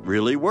it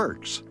really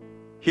works.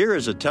 Here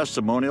is a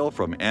testimonial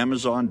from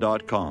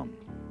Amazon.com.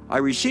 I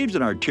received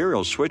an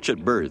arterial switch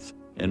at birth.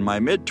 In my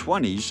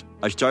mid-20s,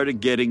 I started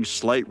getting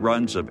slight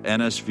runs of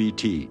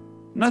NSVT.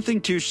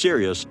 Nothing too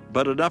serious,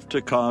 but enough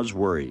to cause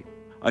worry.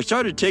 I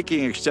started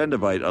taking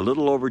Extendivite a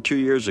little over 2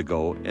 years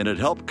ago, and it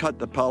helped cut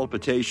the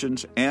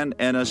palpitations and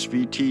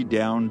NSVT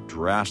down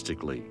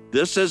drastically.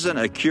 This isn't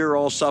a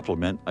cure-all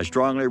supplement. I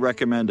strongly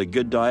recommend a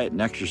good diet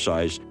and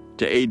exercise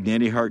to aid in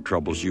any heart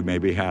troubles you may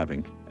be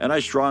having, and I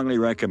strongly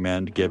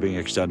recommend giving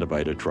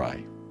Extendivite a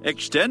try.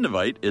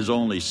 Extendivite is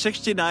only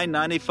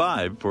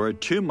 $69.95 for a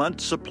 2-month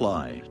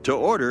supply. To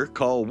order,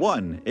 call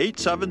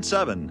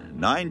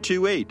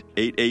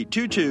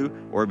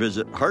 1-877-928-8822 or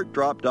visit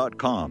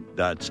heartdrop.com.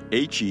 That's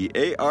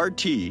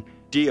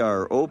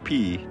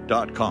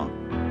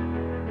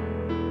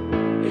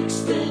HEARTDROP.com.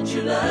 Extend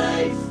your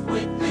life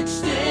with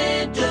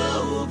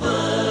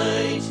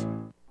Extendivite.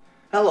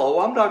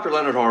 Hello, I'm Dr.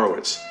 Leonard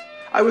Horowitz.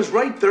 I was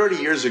right 30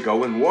 years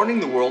ago in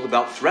warning the world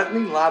about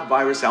threatening lab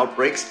virus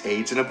outbreaks,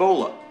 AIDS, and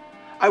Ebola.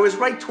 I was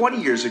right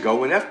 20 years ago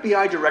when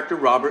FBI Director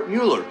Robert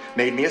Mueller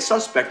made me a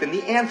suspect in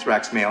the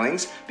anthrax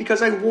mailings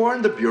because I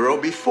warned the Bureau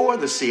before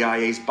the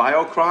CIA's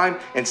biocrime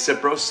and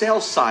Cipro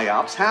sales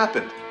psyops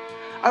happened.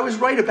 I was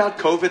right about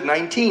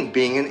COVID-19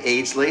 being an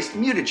AIDS-laced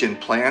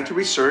mutagen planned to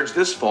resurge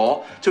this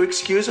fall to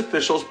excuse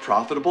officials'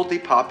 profitable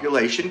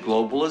depopulation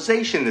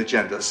globalization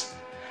agendas.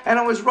 And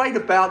I was right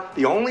about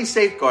the only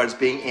safeguards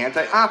being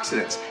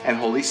antioxidants and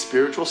holy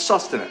spiritual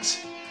sustenance.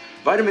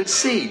 Vitamin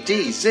C,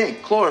 D,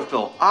 zinc,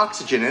 chlorophyll,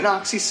 oxygen, and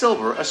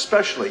oxysilver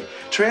especially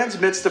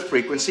transmits the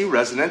frequency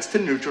resonance to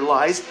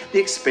neutralize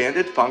the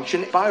expanded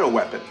function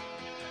bioweapon.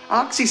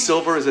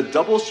 Oxysilver is a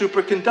double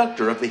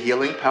superconductor of the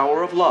healing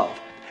power of love.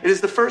 It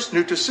is the first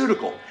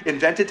nutraceutical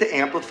invented to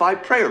amplify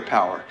prayer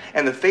power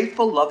and the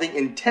faithful, loving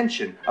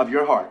intention of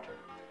your heart.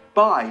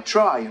 Buy,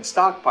 try, and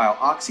stockpile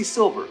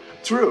Oxysilver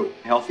through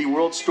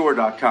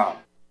HealthyWorldStore.com.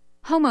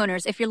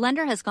 Homeowners, if your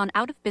lender has gone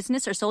out of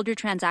business or sold your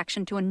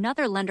transaction to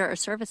another lender or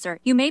servicer,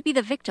 you may be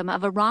the victim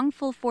of a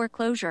wrongful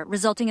foreclosure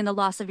resulting in the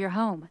loss of your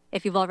home.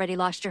 If you've already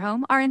lost your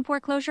home, are in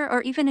foreclosure,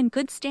 or even in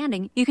good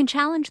standing, you can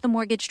challenge the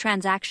mortgage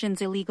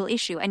transaction's illegal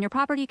issue and your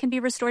property can be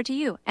restored to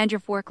you, and your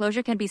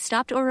foreclosure can be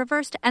stopped or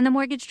reversed and the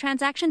mortgage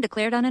transaction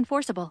declared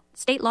unenforceable.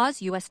 State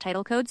laws, U.S.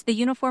 title codes, the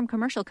Uniform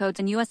Commercial Codes,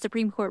 and U.S.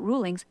 Supreme Court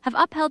rulings have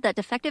upheld that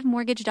defective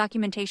mortgage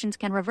documentations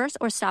can reverse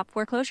or stop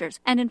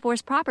foreclosures and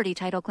enforce property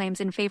title claims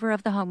in favor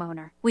of the homeowner.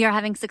 We are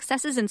having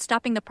successes in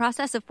stopping the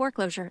process of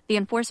foreclosure, the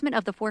enforcement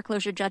of the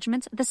foreclosure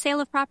judgments, the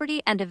sale of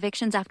property, and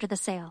evictions after the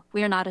sale.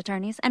 We are not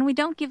attorneys, and we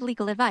don't give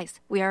legal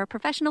advice. We are a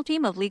professional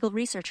team of legal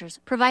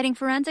researchers, providing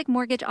forensic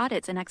mortgage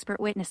audits and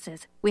expert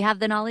witnesses. We have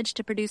the knowledge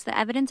to produce the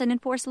evidence and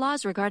enforce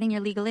laws regarding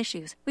your legal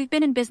issues. We've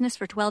been in business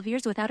for 12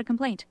 years without a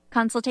complaint.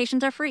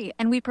 Consultations are free,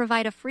 and we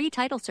provide a free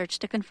title search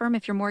to confirm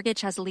if your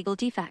mortgage has legal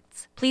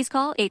defects. Please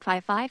call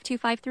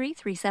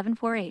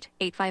 855-253-3748.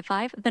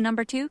 855, the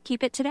number 2,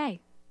 keep it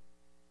today.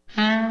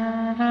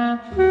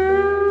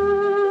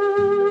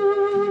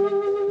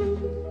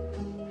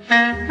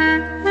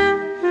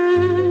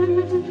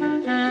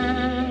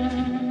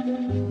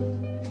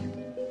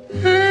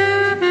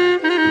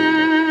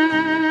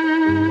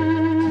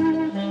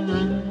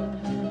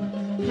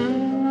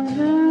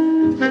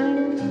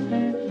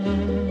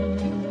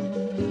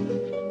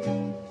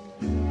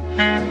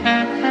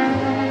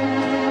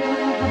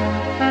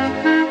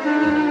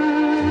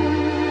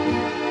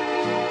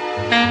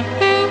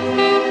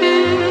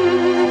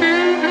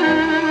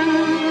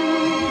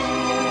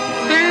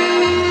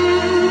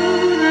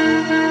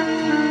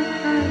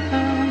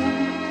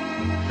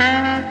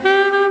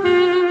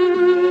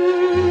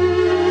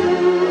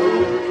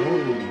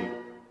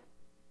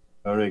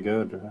 Very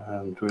good.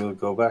 And we'll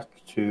go back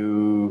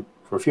to,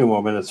 for a few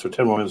more minutes, for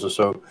 10 more minutes or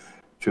so,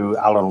 to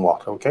Alan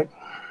Watt, okay?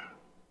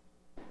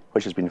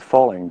 Which has been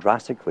falling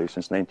drastically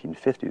since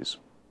 1950s.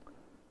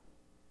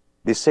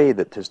 They say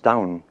that it's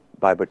down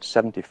by about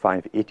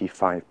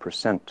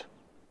 75-85%.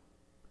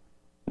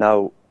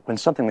 Now, when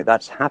something like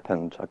that's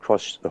happened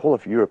across the whole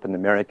of Europe and the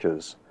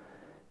Americas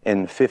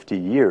in 50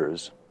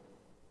 years,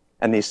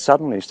 and they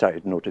suddenly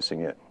started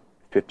noticing it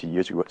 50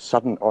 years ago,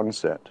 sudden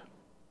onset,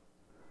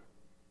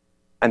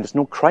 and there's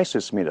no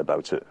crisis made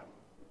about it.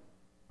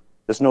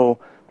 There's no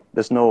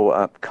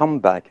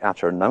comeback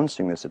after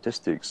announcing the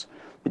statistics.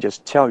 They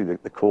just tell you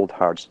the cold,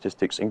 hard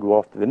statistics and go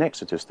off to the next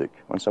statistic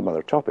on some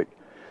other topic.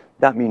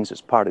 That means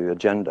it's part of the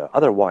agenda.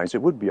 Otherwise,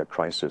 it would be a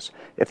crisis.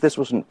 If this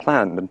wasn't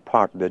planned and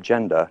part of the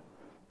agenda,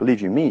 believe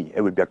you me,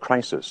 it would be a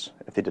crisis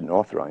if they didn't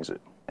authorize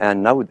it.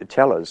 And now they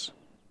tell us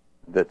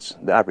that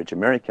the average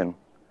American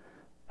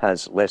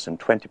has less than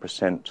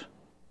 20%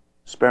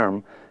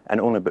 sperm and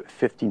only about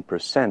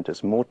 15%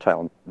 is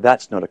motile.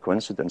 That's not a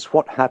coincidence.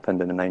 What happened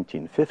in the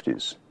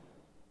 1950s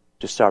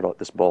to start out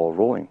this ball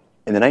rolling?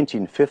 In the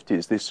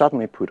 1950s, they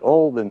suddenly put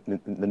all the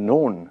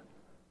known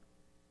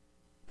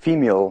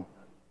female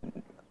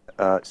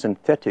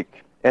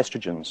synthetic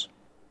estrogens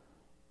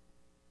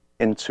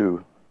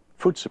into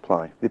food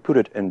supply. They put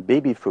it in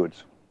baby food.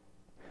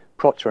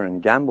 Procter &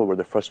 Gamble were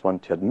the first one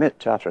to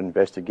admit, after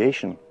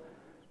investigation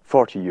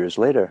 40 years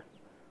later,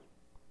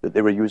 that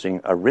they were using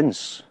a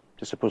rinse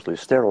to supposedly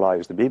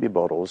sterilize the baby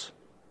bottles,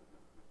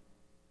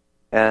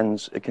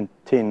 and it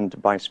contained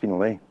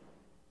bisphenol A.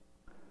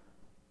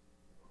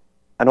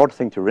 An odd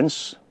thing to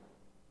rinse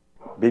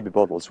baby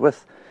bottles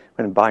with,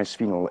 when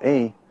bisphenol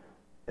A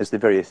is the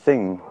very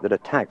thing that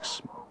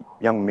attacks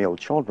young male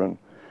children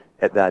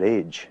at that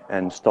age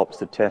and stops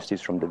the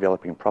testes from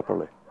developing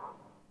properly.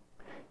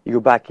 You go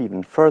back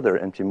even further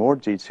into more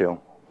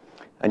detail,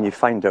 and you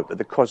find out that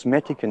the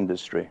cosmetic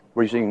industry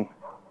were using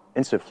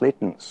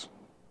insufflatants.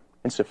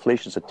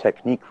 Insufflation is a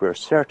technique where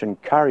certain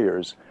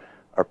carriers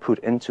are put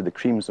into the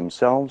creams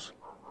themselves,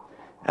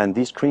 and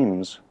these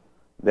creams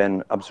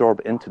then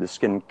absorb into the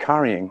skin,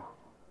 carrying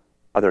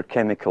other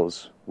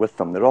chemicals with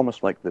them. They're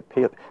almost like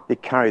they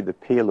carry the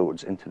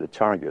payloads into the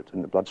target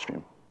in the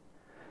bloodstream.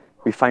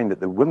 We find that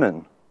the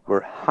women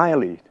were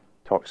highly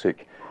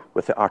toxic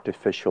with the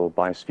artificial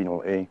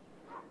bisphenol A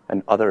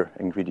and other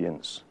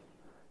ingredients.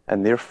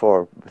 And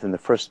therefore, within the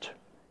first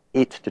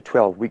 8 to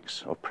 12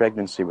 weeks of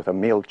pregnancy with a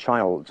male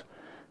child,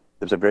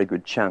 there's a very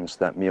good chance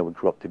that male would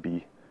grow up to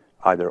be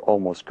either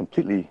almost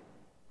completely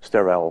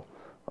sterile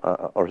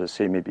or, as I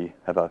say, maybe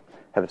have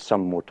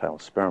some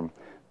motile sperm.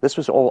 This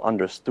was all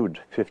understood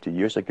 50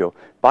 years ago.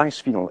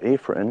 Bisphenol A,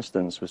 for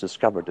instance, was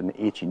discovered in the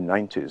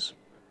 1890s,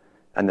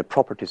 and the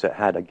properties it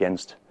had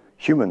against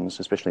humans,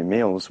 especially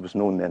males, was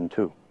known then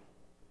too.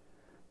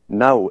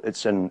 Now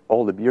it's in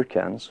all the beer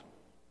cans.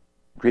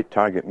 Great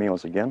target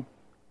males again.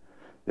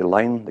 They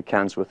line the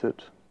cans with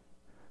it.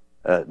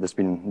 There's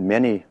been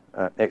many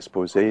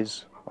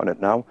exposés on it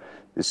now.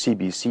 The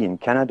CBC in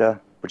Canada,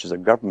 which is a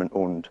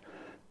government-owned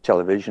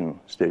television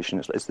station,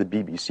 it's the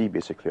BBC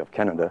basically of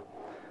Canada,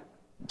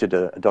 did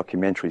a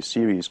documentary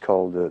series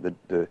called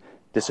the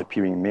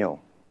Disappearing Male.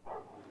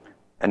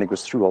 And it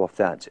goes through all of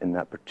that in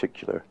that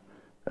particular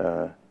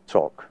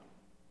talk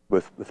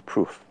with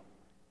proof.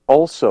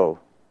 Also,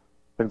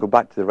 when we go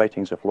back to the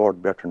writings of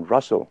Lord Bertrand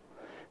Russell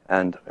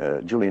and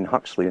Julian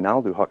Huxley and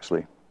Aldous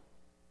Huxley,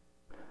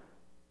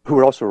 who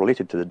were also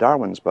related to the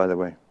Darwins, by the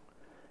way,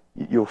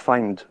 you'll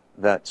find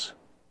that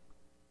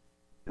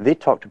they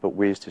talked about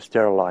ways to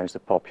sterilize the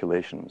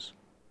populations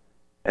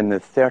in the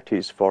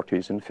 30s,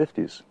 40s, and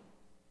 50s.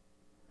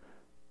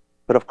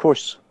 But of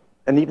course,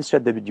 and they even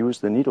said they would use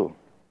the needle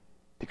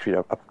to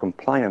create a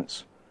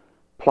compliance,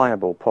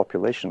 pliable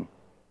population,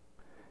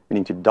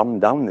 meaning to dumb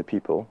down the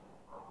people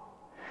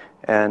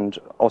and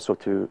also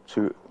to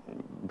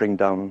bring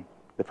down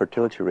the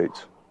fertility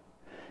rates.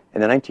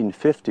 In the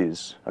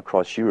 1950s,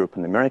 across Europe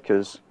and the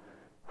Americas,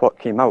 what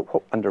came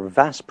out, under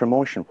vast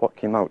promotion, what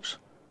came out?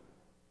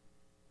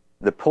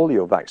 The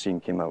polio vaccine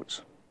came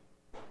out.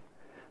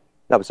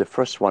 That was the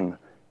first one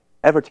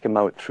ever to come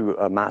out through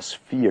a mass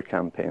fear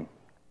campaign,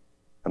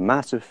 a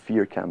massive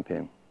fear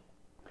campaign.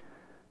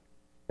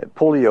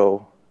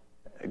 Polio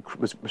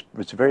was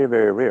very,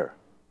 very rare.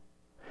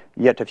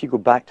 Yet if you go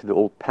back to the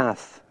old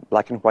PATH,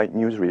 black and white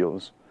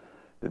newsreels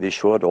that they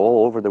showed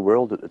all over the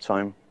world at the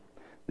time,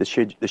 they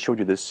showed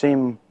you the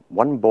same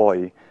one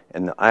boy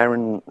in the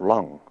iron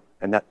lung,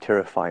 and that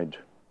terrified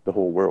the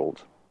whole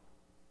world.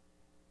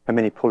 How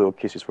many polio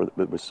cases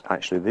was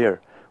actually there?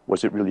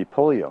 Was it really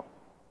polio?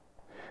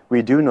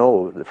 We do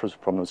know that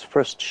from those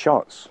first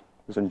shots,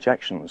 those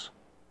injections,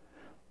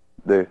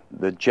 the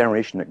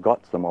generation that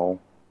got them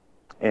all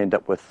ended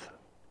up with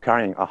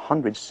carrying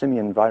 100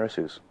 simian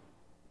viruses,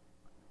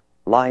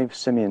 live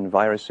simian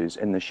viruses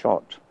in the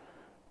shot,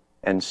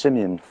 and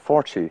simian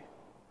 40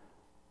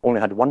 only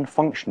had one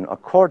function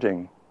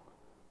according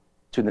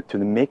to the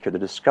maker, the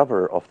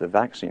discoverer of the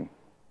vaccine,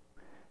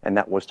 and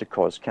that was to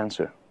cause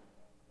cancer.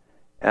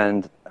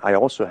 And I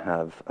also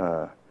have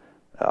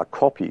a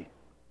copy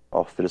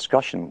of the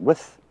discussion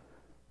with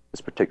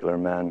this particular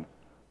man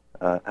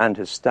and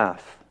his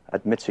staff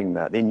admitting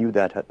that. They knew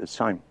that at the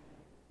time.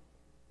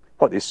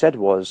 What they said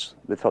was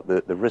they thought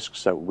that the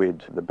risks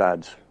outweighed the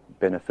bad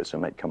benefits that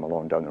might come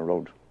along down the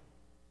road.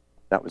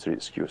 That was their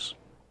excuse.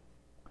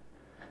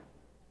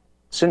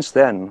 Since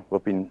then,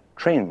 we've been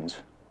trained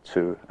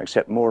to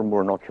accept more and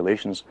more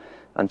inoculations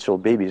until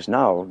babies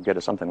now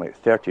get something like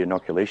 30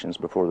 inoculations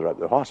before they're at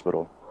the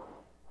hospital.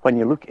 When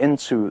you look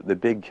into the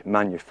big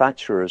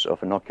manufacturers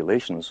of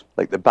inoculations,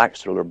 like the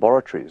Baxter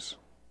Laboratories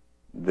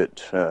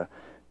that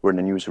were in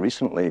the news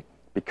recently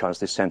because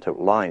they sent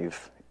out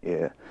live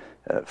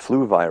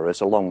flu virus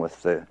along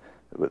with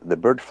the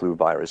bird flu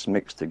virus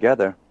mixed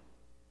together,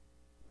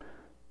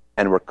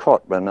 and were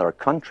caught by another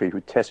country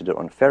who tested it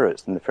on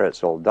ferrets, and the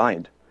ferrets all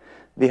died.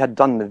 They had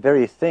done the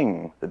very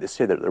thing that they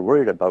say that they're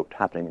worried about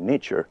happening in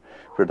nature,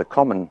 where the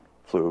common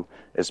flu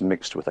is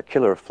mixed with a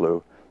killer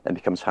flu and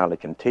becomes highly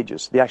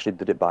contagious. They actually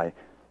did it by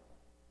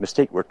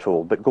mistake, we're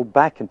told. But go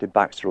back into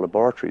Baxter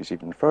Laboratories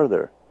even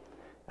further,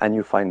 and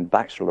you find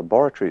Baxter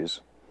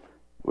Laboratories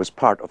was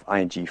part of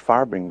IG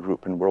Farben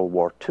Group in World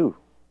War II.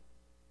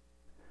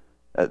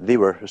 They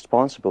were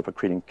responsible for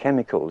creating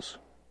chemicals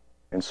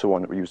and so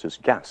on that were used as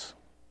gas.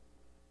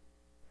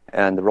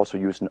 And they were also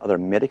used in other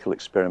medical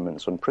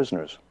experiments on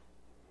prisoners.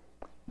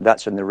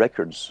 That's in the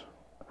records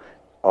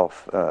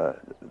of the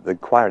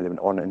inquiry that went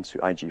on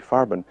into IG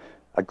Farben.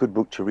 A good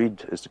book to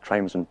read is The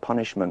Crimes and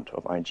Punishment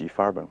of IG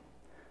Farben.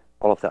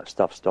 All of that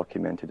stuff's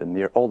documented in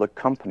there. All the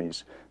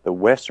companies, the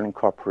Western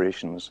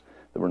corporations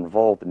that were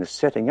involved in the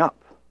setting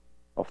up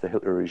of the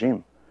Hitler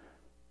regime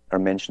are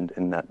mentioned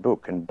in that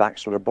book. And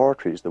Baxter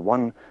Laboratories, the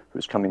one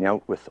who's coming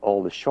out with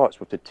all the shots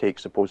we have to take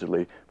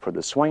supposedly for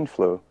the swine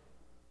flu,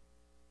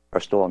 are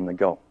still on the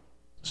go.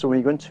 So when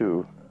you go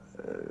into,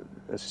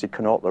 as I say,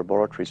 Connaught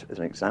Laboratories as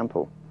an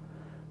example,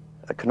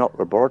 Connaught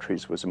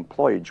Laboratories was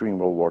employed during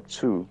World War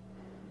II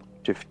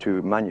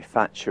to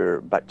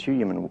manufacture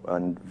bacterium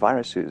and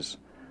viruses,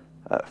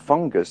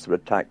 fungus that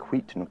would attack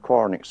wheat and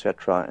corn,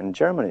 etc. in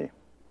Germany.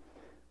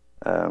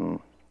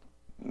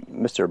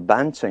 Mr.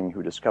 Banting,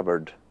 who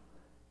discovered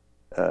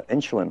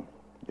insulin,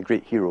 the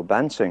great hero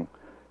Banting,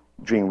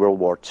 during World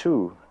War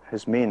II,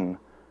 his main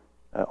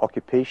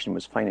occupation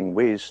was finding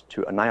ways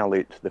to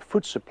annihilate the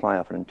food supply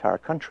of an entire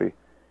country.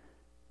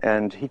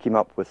 And he came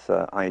up with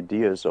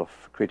ideas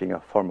of creating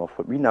a form of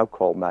what we now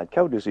call mad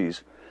cow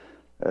disease,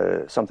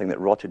 something that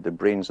rotted the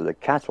brains of the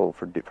cattle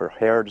for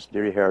herds,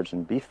 dairy herds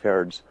and beef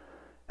herds.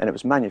 And it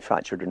was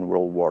manufactured in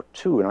World War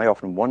II. And I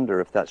often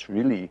wonder if there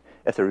really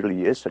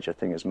is such a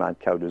thing as mad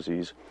cow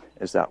disease,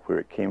 is that where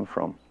it came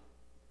from?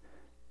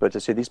 But to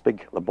say these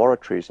big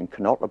laboratories and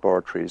Connaught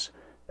Laboratories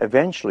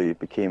eventually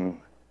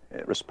became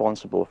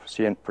responsible,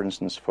 for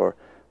instance, for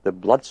the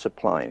blood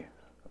supply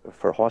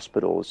for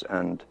hospitals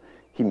and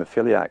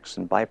hemophiliacs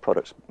and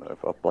byproducts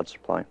of blood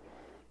supply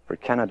for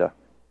Canada.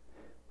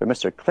 When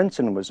Mr.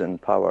 Clinton was in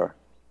power,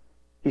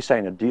 he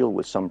signed a deal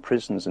with some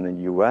prisons in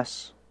the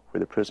US where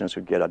the prisoners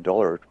would get $1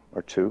 or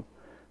 $2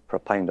 for a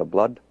pint of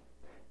blood.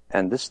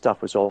 And this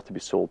stuff was all to be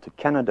sold to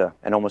Canada.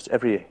 And almost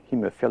every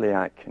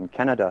hemophiliac in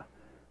Canada,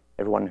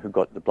 everyone who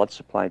got the blood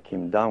supply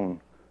came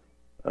down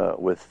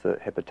with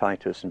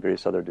hepatitis and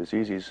various other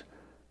diseases.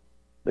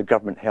 The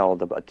government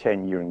held about a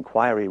 10-year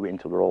inquiry, waiting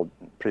until they're all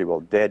pretty well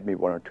dead, maybe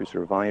 1 or 2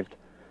 survived,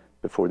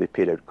 before they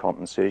paid out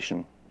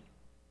compensation.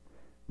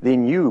 They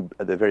knew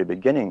at the very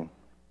beginning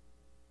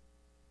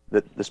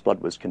that this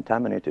blood was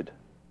contaminated.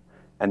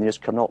 And these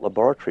Connaught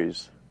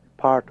Laboratories,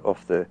 part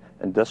of the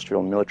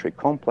military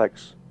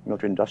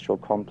industrial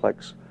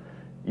complex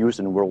used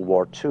in World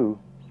War II,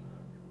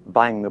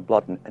 buying the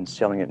blood and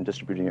selling it and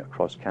distributing it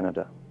across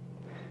Canada.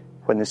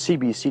 When the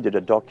CBC did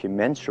a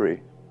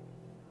documentary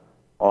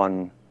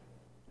on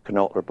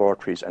Connaught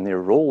Laboratories and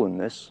their role in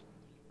this,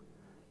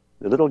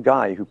 the little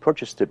guy who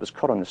purchased it was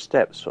caught on the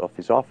steps of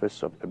his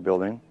office of a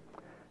building,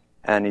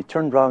 and he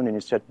turned around and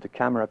he said to the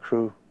camera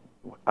crew,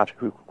 after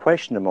who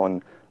questioned him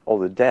on all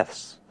the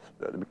deaths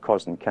that were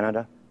caused in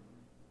Canada,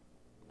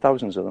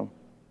 thousands of them,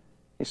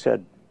 he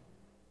said,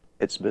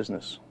 "It's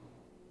business."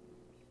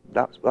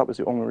 That was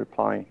the only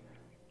reply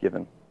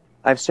given.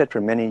 I've said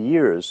for many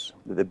years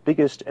that the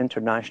biggest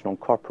international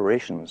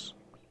corporations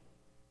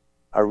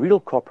are real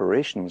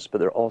corporations, but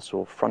they're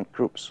also front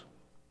groups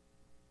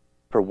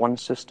for one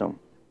system.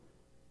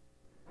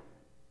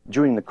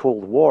 During the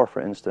Cold War,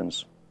 for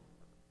instance,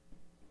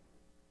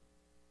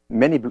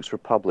 many books were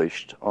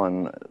published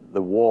on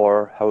the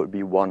war, how it would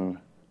be won,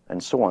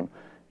 and so on.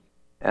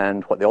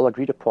 And what they all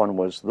agreed upon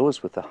was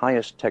those with the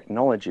highest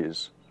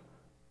technologies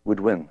would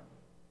win.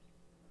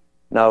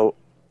 Now,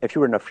 if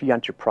you were in a free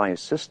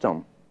enterprise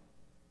system,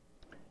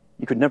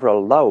 you could never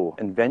allow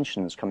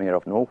inventions coming out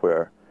of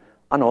nowhere,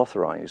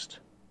 unauthorized,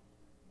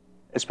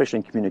 especially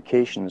in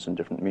communications and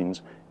different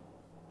means,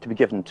 to be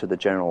given to the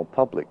general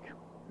public.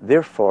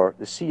 Therefore,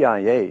 the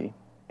CIA,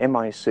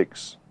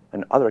 MI6,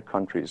 and other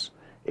countries'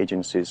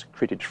 agencies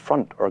created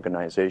front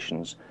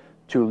organizations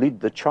to lead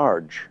the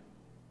charge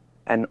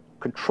and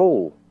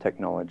control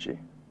technology.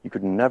 You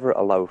could never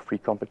allow free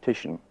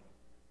competition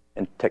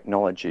in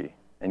technology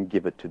and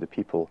give it to the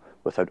people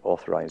without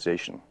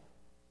authorization.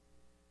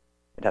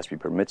 It has to be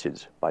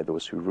permitted by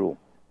those who rule.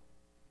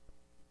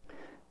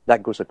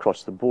 That goes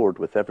across the board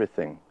with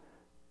everything,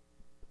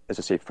 as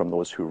I say, from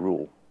those who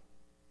rule.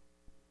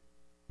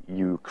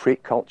 You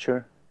create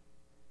culture,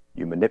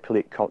 you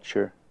manipulate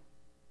culture,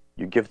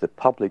 you give the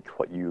public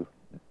what you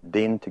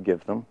deign to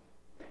give them,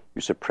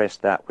 you suppress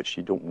that which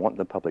you don't want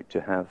the public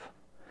to have.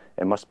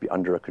 It must be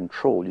under a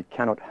control. You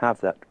cannot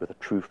have that with a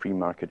true free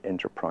market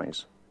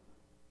enterprise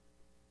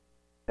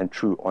and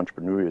true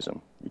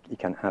entrepreneurism. You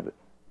can't have it.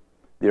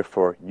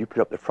 Therefore, you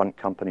put up the front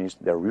companies.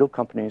 They're real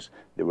companies.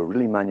 They will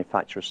really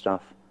manufacture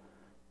stuff,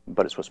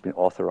 but it's what's been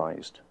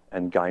authorized.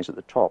 And guys at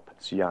the top,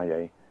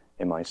 CIA,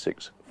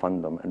 MI6,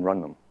 fund them and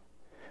run them.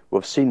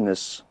 We've seen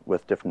this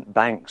with different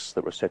banks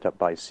that were set up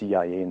by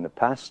CIA in the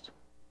past,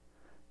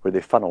 where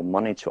they funneled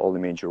money to all the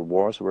major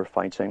wars we were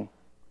fighting.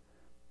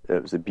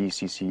 It was the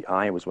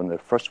BCCI, was one of the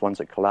first ones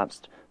that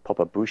collapsed.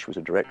 Papa Bush was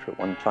a director at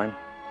one time.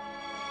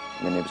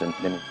 And then he was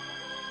in...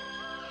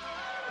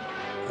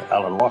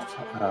 Alan Watt,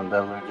 and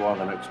then we'll go on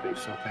the next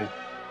piece, okay?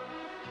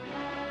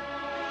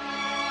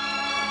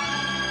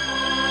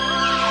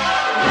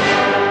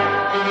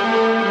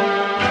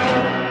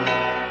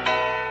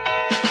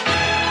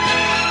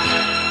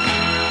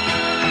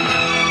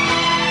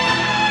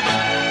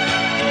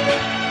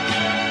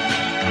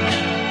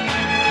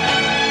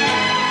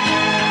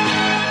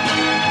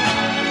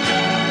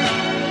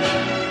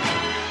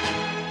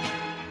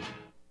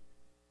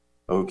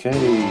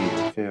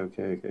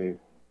 Okay.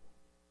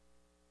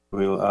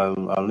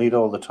 I'll need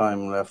all the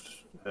time left,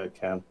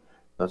 Ken.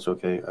 That's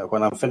okay.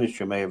 When I'm finished,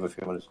 you may have a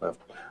few minutes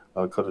left.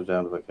 I'll cut it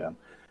down if I can.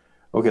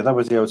 Okay, that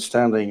was the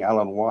outstanding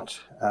Alan Watt,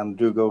 and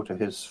do go to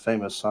his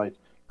famous site,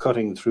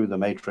 Cutting Through the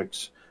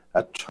Matrix,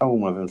 a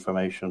tome of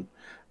information,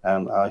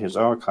 and his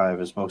archive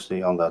is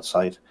mostly on that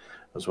site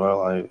as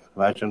well, I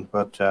imagine.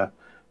 But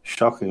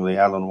shockingly,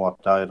 Alan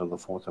Watt died on the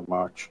 4th of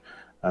March,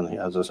 and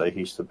as I say,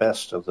 he's the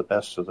best of the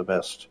best of the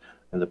best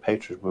in the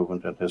patriot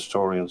movement and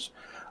historians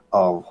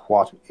of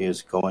what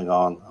is going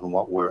on and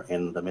what we're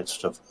in the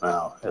midst of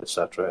now,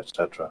 etc.,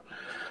 etc.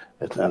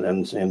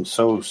 And in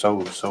so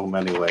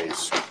many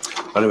ways.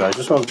 Anyway, I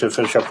just wanted to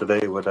finish up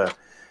today with a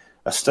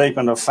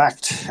statement of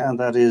fact, and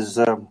that is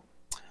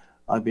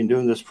I've been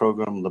doing this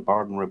program, the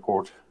Bardon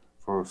Report,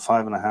 for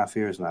 5.5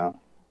 years now,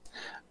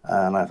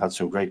 and I've had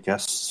some great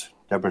guests,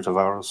 Deborah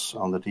Tavares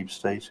on the Deep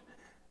State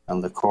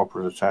and the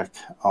corporate attack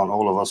on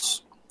all of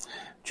us,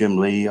 Jim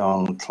Lee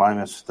on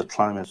climate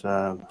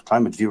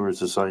viewers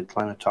decide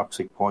climate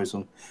toxic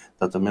poison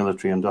that the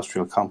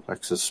military-industrial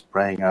complex is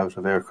spraying out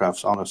of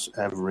aircrafts on us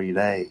every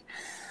day.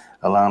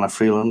 Alana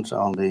Freeland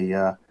on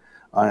the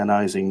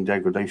ionizing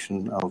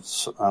degradation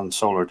and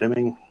solar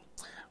dimming.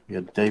 We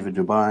had David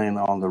Dubine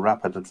on the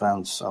rapid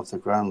advance of the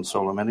grand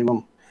solar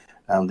minimum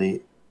and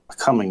the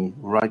coming,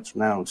 right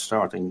now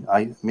starting,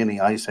 mini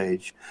ice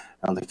age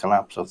and the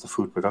collapse of the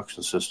food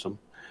production system,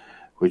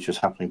 which is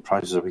happening.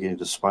 Prices are beginning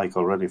to spike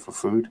already for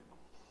food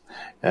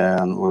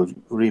and will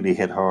really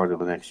hit hard in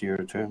the next year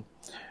or two.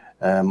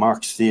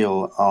 Mark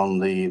Steele on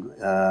the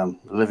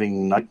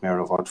living nightmare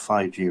of what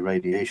 5G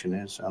radiation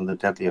is and the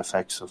deadly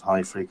effects of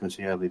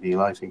high-frequency LED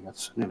lighting.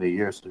 It's nearly a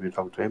year since we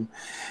talked to him.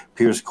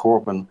 Piers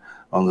Corbin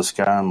on the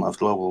scam of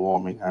global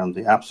warming and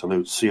the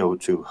absolute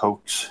CO2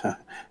 hoax.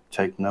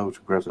 Take note,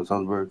 Greta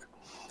Thunberg.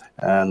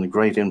 And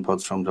great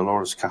inputs from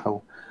Dolores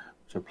Cahill,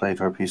 which played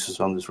her pieces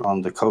on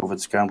the COVID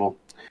scandal.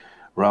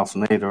 Ralph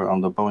Nader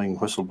on the Boeing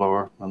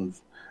whistleblower and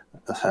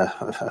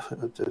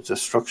the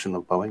destruction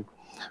of Boeing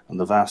and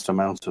the vast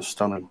amounts of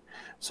stunning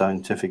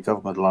scientific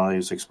government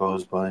lies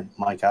exposed by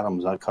Mike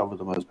Adams. I covered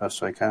them as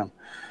best I can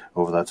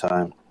over that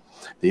time.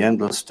 The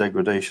endless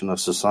degradation of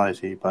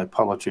society by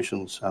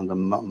politicians and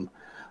the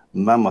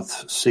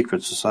mammoth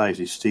secret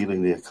society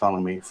stealing the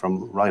economy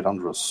from right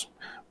under us.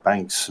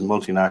 Banks,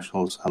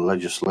 multinationals, and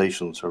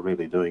legislations are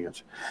really doing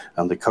it.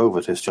 And the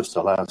COVID is just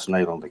the last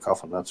nail on the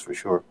coffin, that's for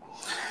sure.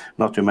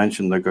 Not to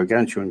mention the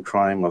gargantuan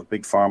crime of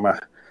Big Pharma,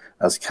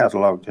 as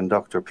catalogued in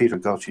Dr. Peter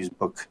Gauci's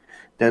book,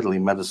 Deadly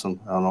Medicines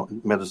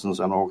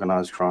and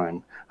Organized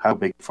Crime, How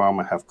Big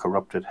Pharma Have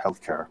Corrupted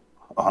Healthcare,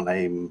 on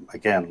a,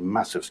 again,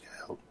 massive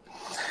scale.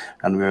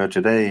 And we are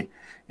today,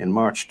 in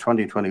March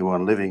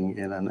 2021, living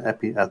in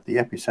at the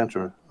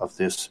epicenter of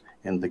this,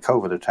 in the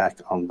COVID attack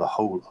on the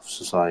whole of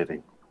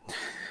society.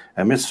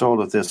 Amidst all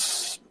of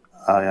this,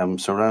 I am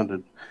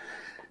surrounded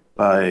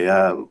by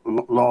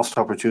lost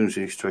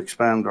opportunities to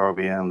expand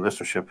RBN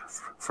listenership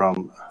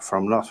from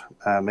not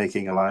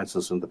making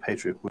alliances in the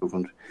patriot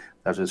movement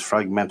that is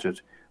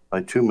fragmented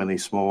by too many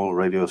small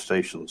radio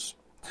stations.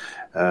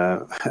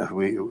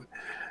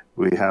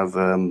 We have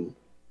an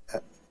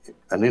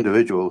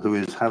individual who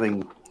is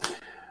having,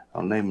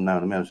 I'll name him now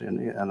in a minute,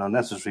 an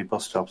unnecessary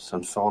bus stops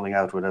and falling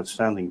out with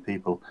outstanding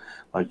people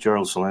like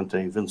Gerald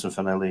Salente, Vincent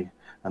Fanelli,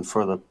 and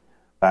further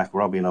back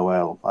Robbie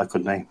Noel. I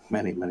could name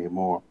many, many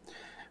more.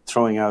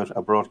 Throwing out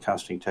a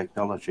broadcasting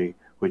technology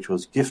which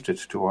was gifted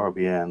to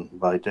RBN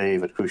by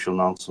Dave at Crucial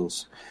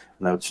Nonsense,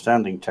 an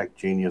outstanding tech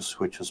genius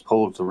which has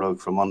pulled the rug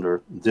from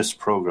under this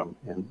program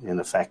in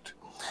effect.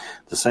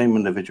 The same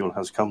individual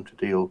has chose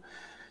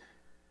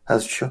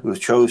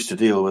to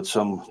deal with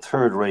some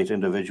third-rate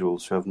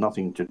individuals who have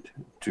nothing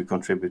to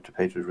contribute to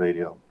Patriot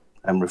Radio.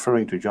 I'm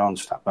referring to John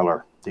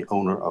Stadtmiller, the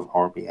owner of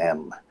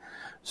RBN.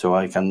 So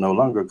I can no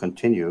longer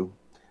continue,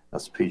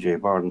 that's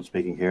PJ Bardon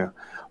speaking here,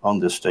 on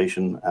this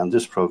station, and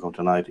this program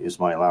tonight is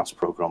my last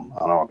program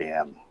on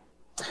RBN.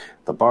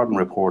 The Bardon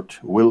Report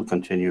will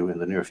continue in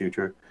the near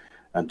future,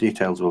 and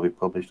details will be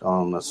published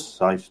on the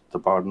site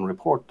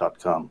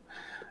thebardonreport.com,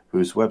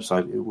 whose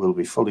website will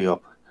be fully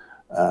up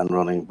and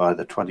running by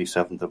the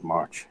 27th of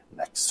March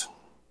next.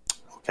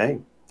 Okay,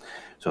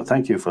 so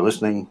thank you for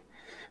listening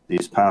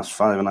these past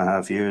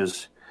 5.5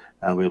 years,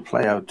 and we'll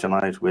play out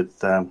tonight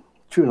with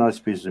two nice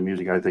pieces of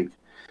music, I think,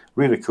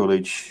 Rita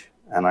Coolidge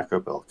and Acker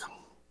Bilk.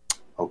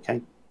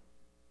 Okay.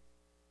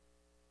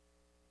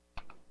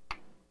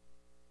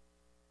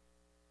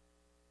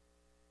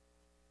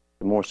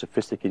 The more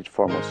sophisticated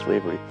form of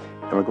slavery,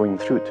 and we're going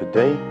through it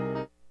today.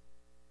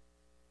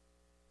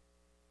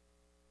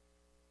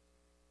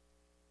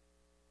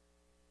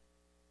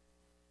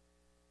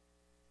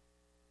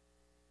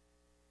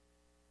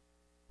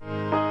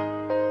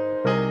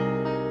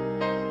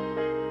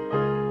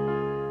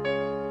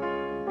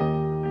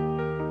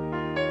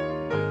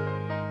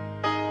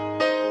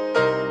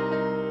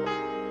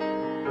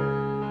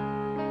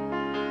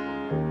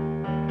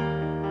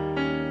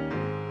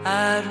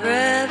 I'd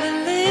rather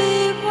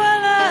leave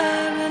while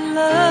I'm in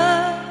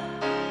love,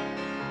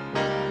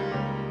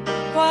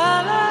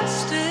 while I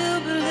still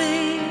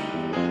believe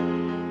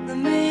the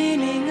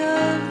meaning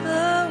of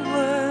the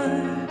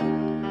word.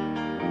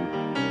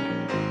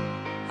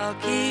 I'll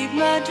keep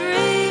my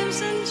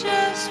dreams and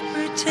just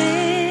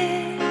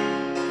pretend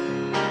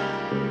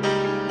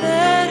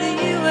that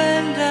you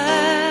and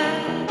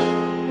I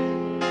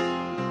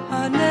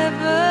are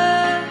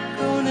never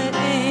gonna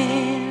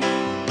end.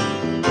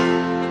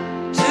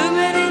 Too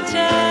many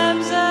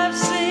times I've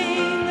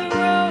seen the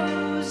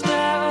rose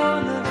die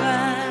on the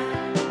vine,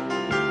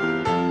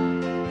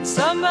 and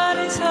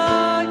somebody's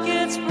heart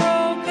gets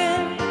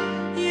broken,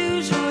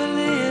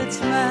 usually it's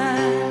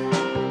mine.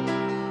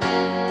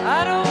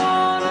 I don't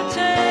wanna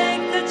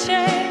take the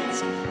chance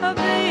of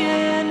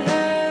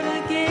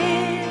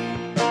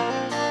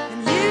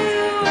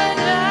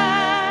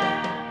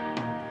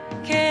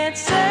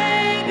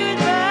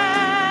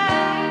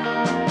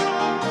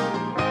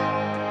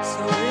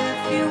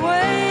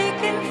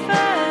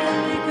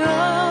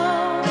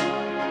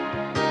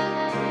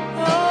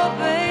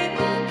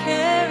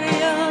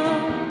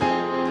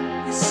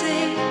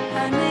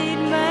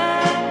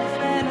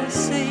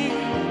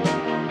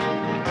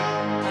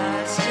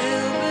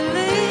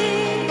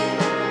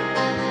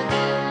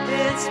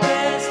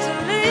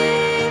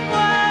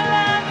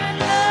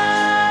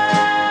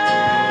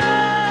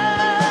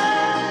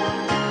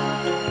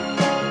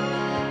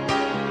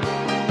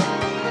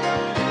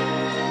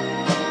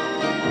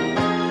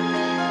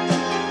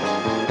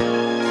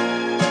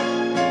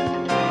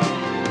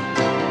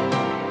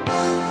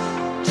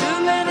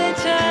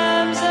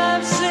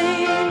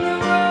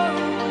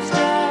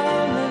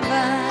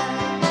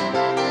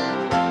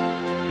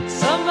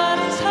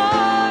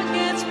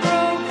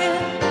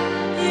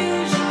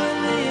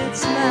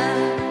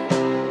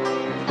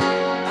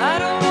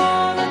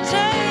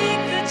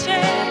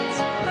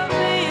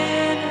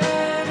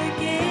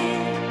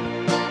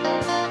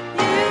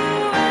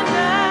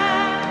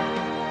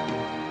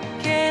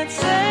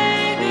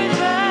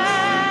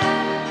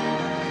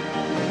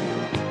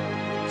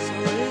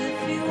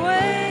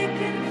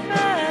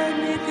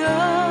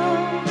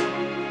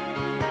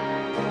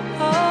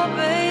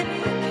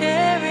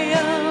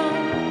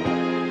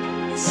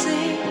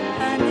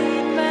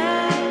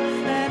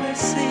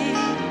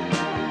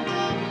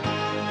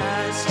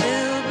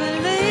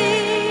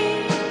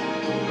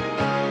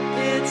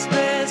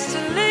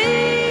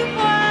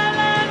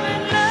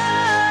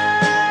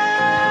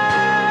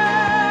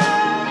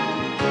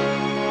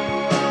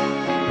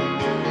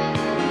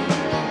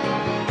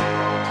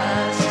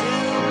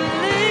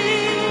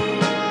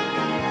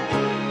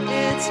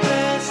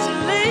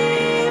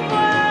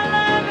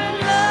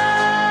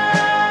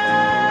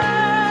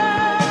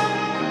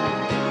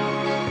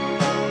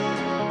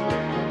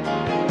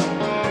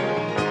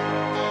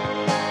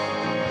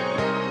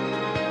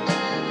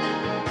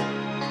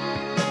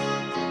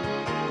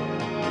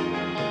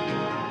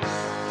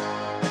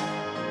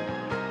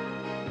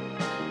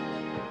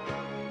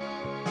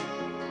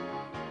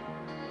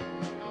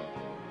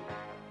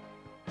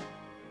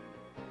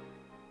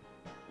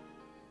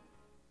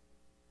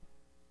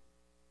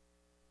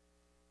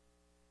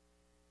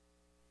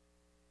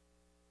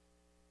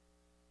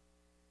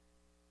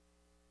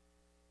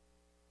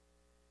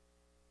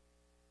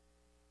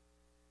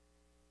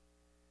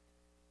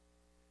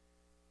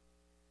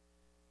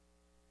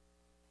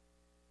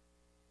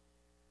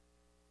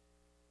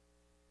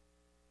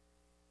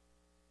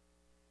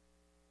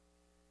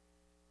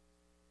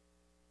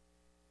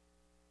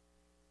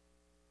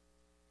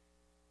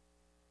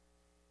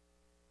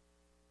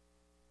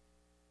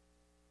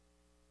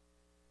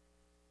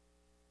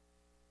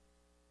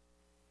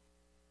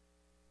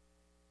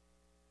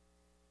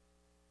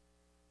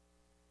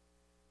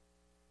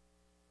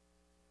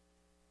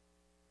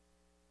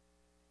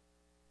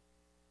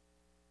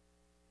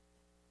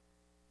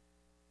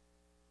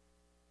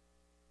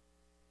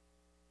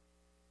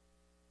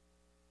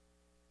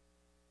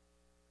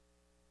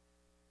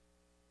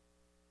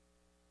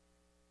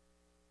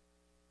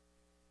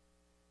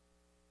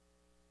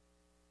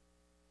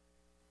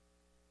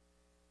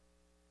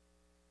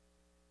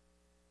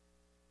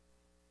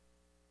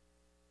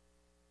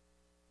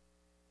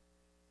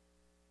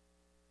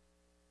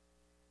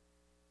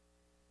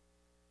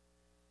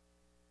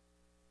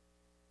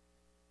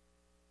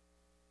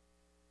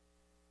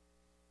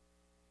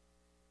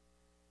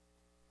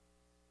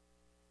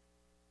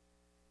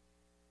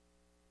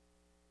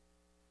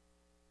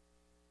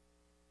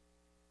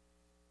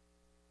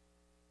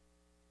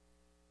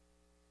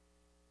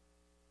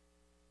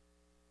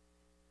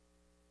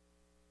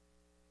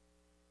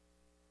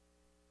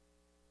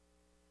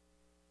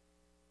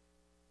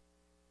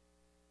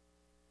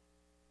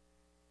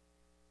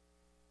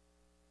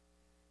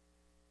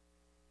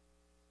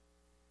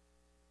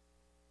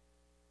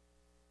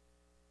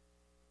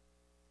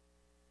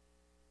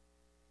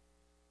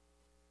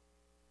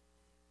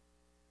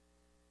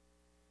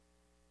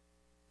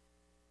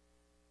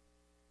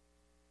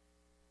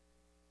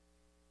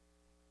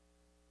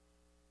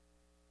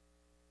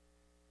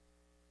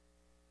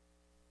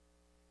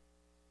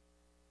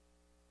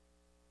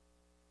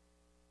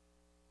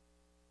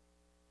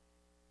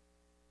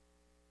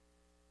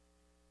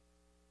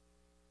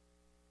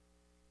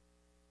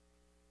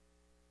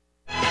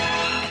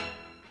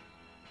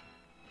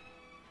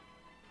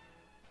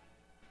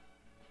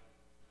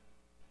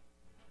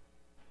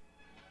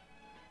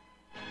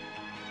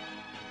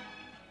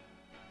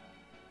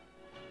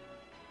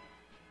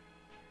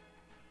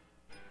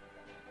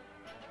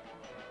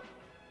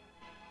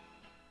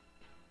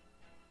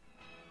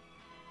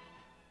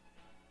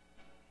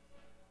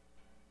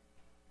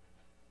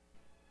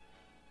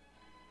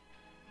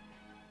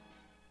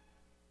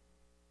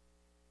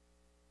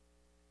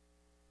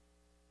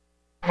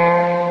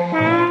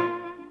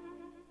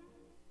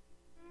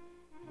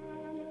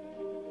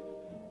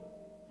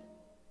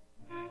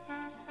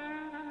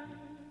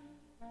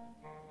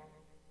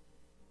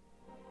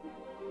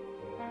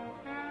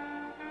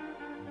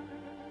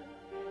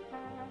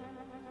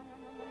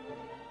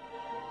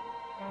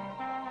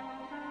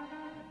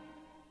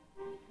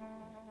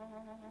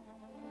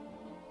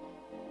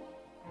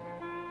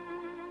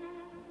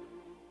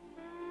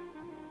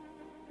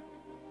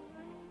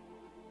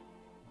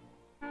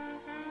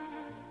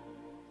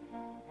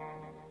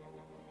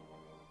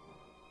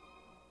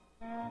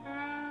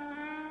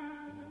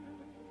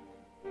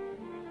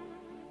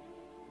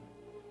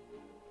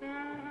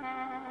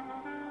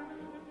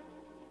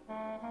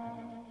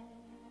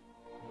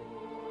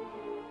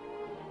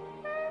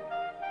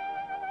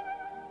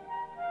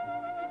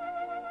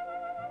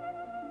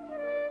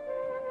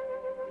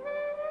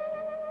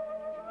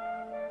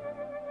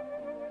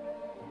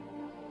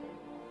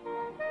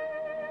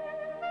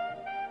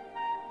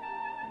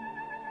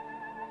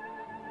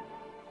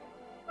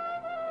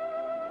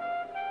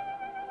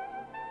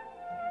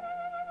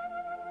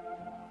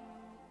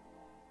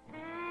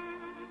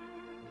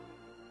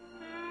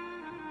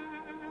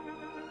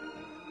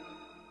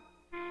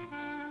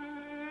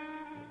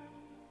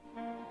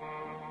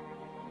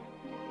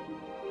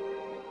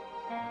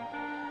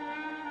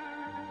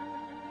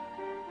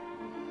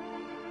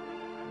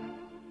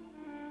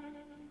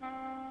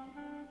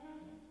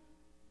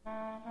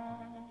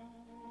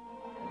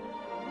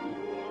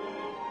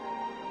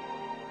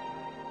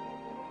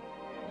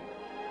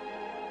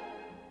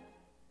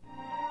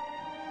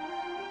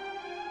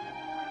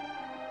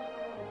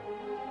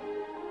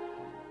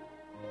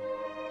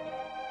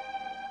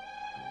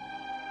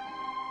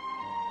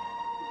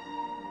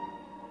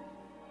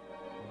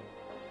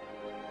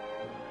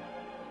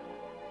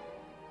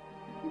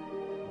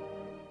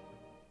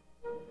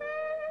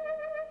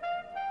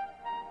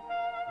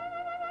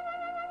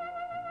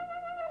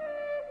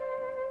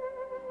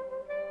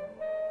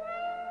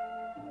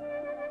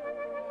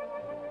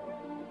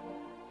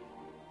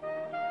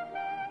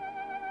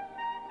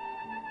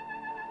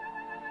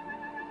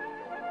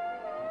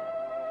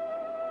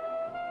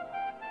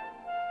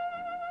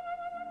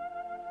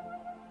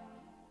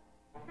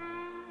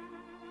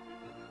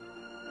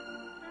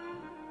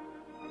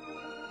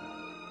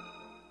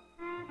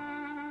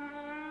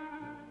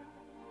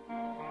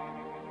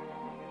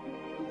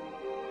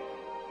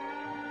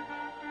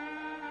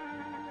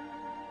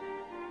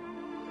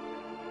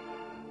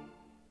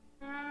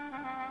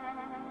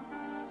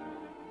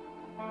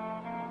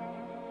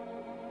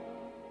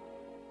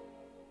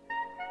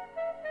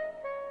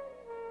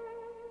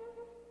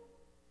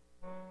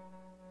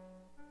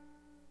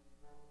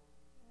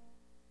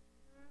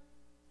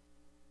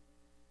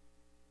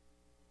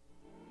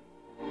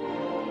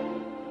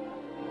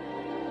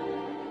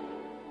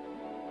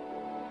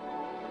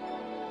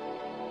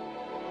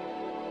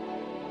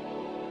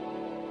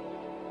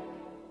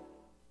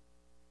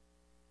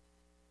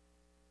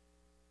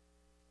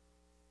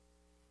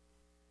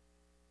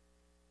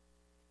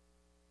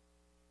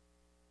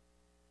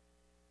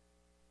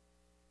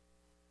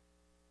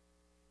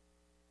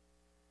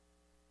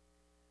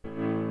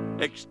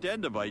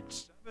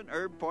Extendivite's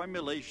 7-herb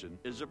formulation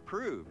is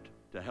approved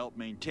to help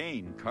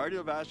maintain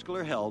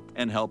cardiovascular health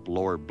and help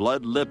lower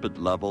blood lipid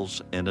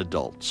levels in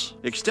adults.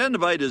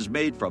 Extendivite is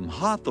made from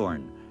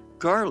hawthorn,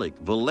 garlic,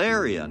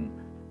 valerian,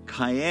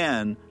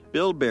 cayenne,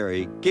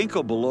 bilberry,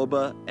 ginkgo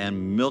biloba,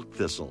 and milk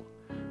thistle.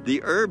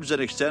 The herbs in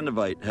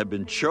Extendivite have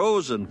been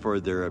chosen for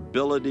their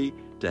ability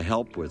to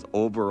help with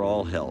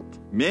overall health.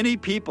 Many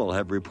people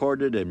have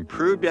reported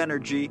improved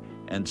energy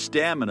and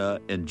stamina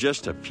in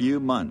just a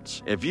few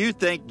months. If you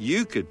think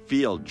you could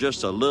feel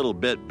just a little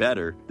bit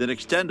better, then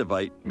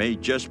Extendivite may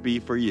just be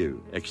for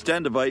you.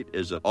 Extendivite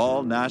is an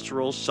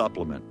all-natural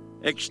supplement.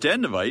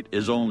 Extendivite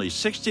is only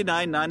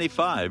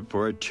 $69.95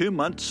 for a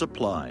 2-month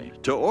supply.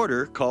 To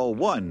order, call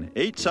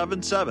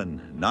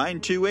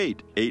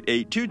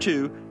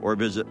 1-877-928-8822 or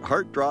visit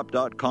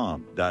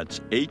heartdrop.com. That's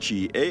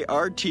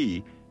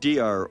HEARTDROP.com.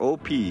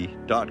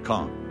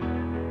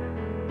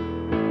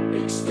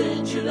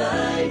 Extend your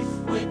life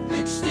with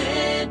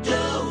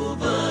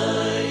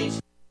Extendivite.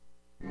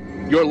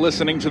 You're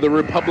listening to the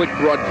Republic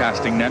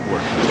Broadcasting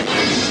Network,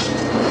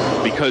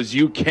 because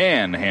you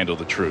can handle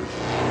the truth.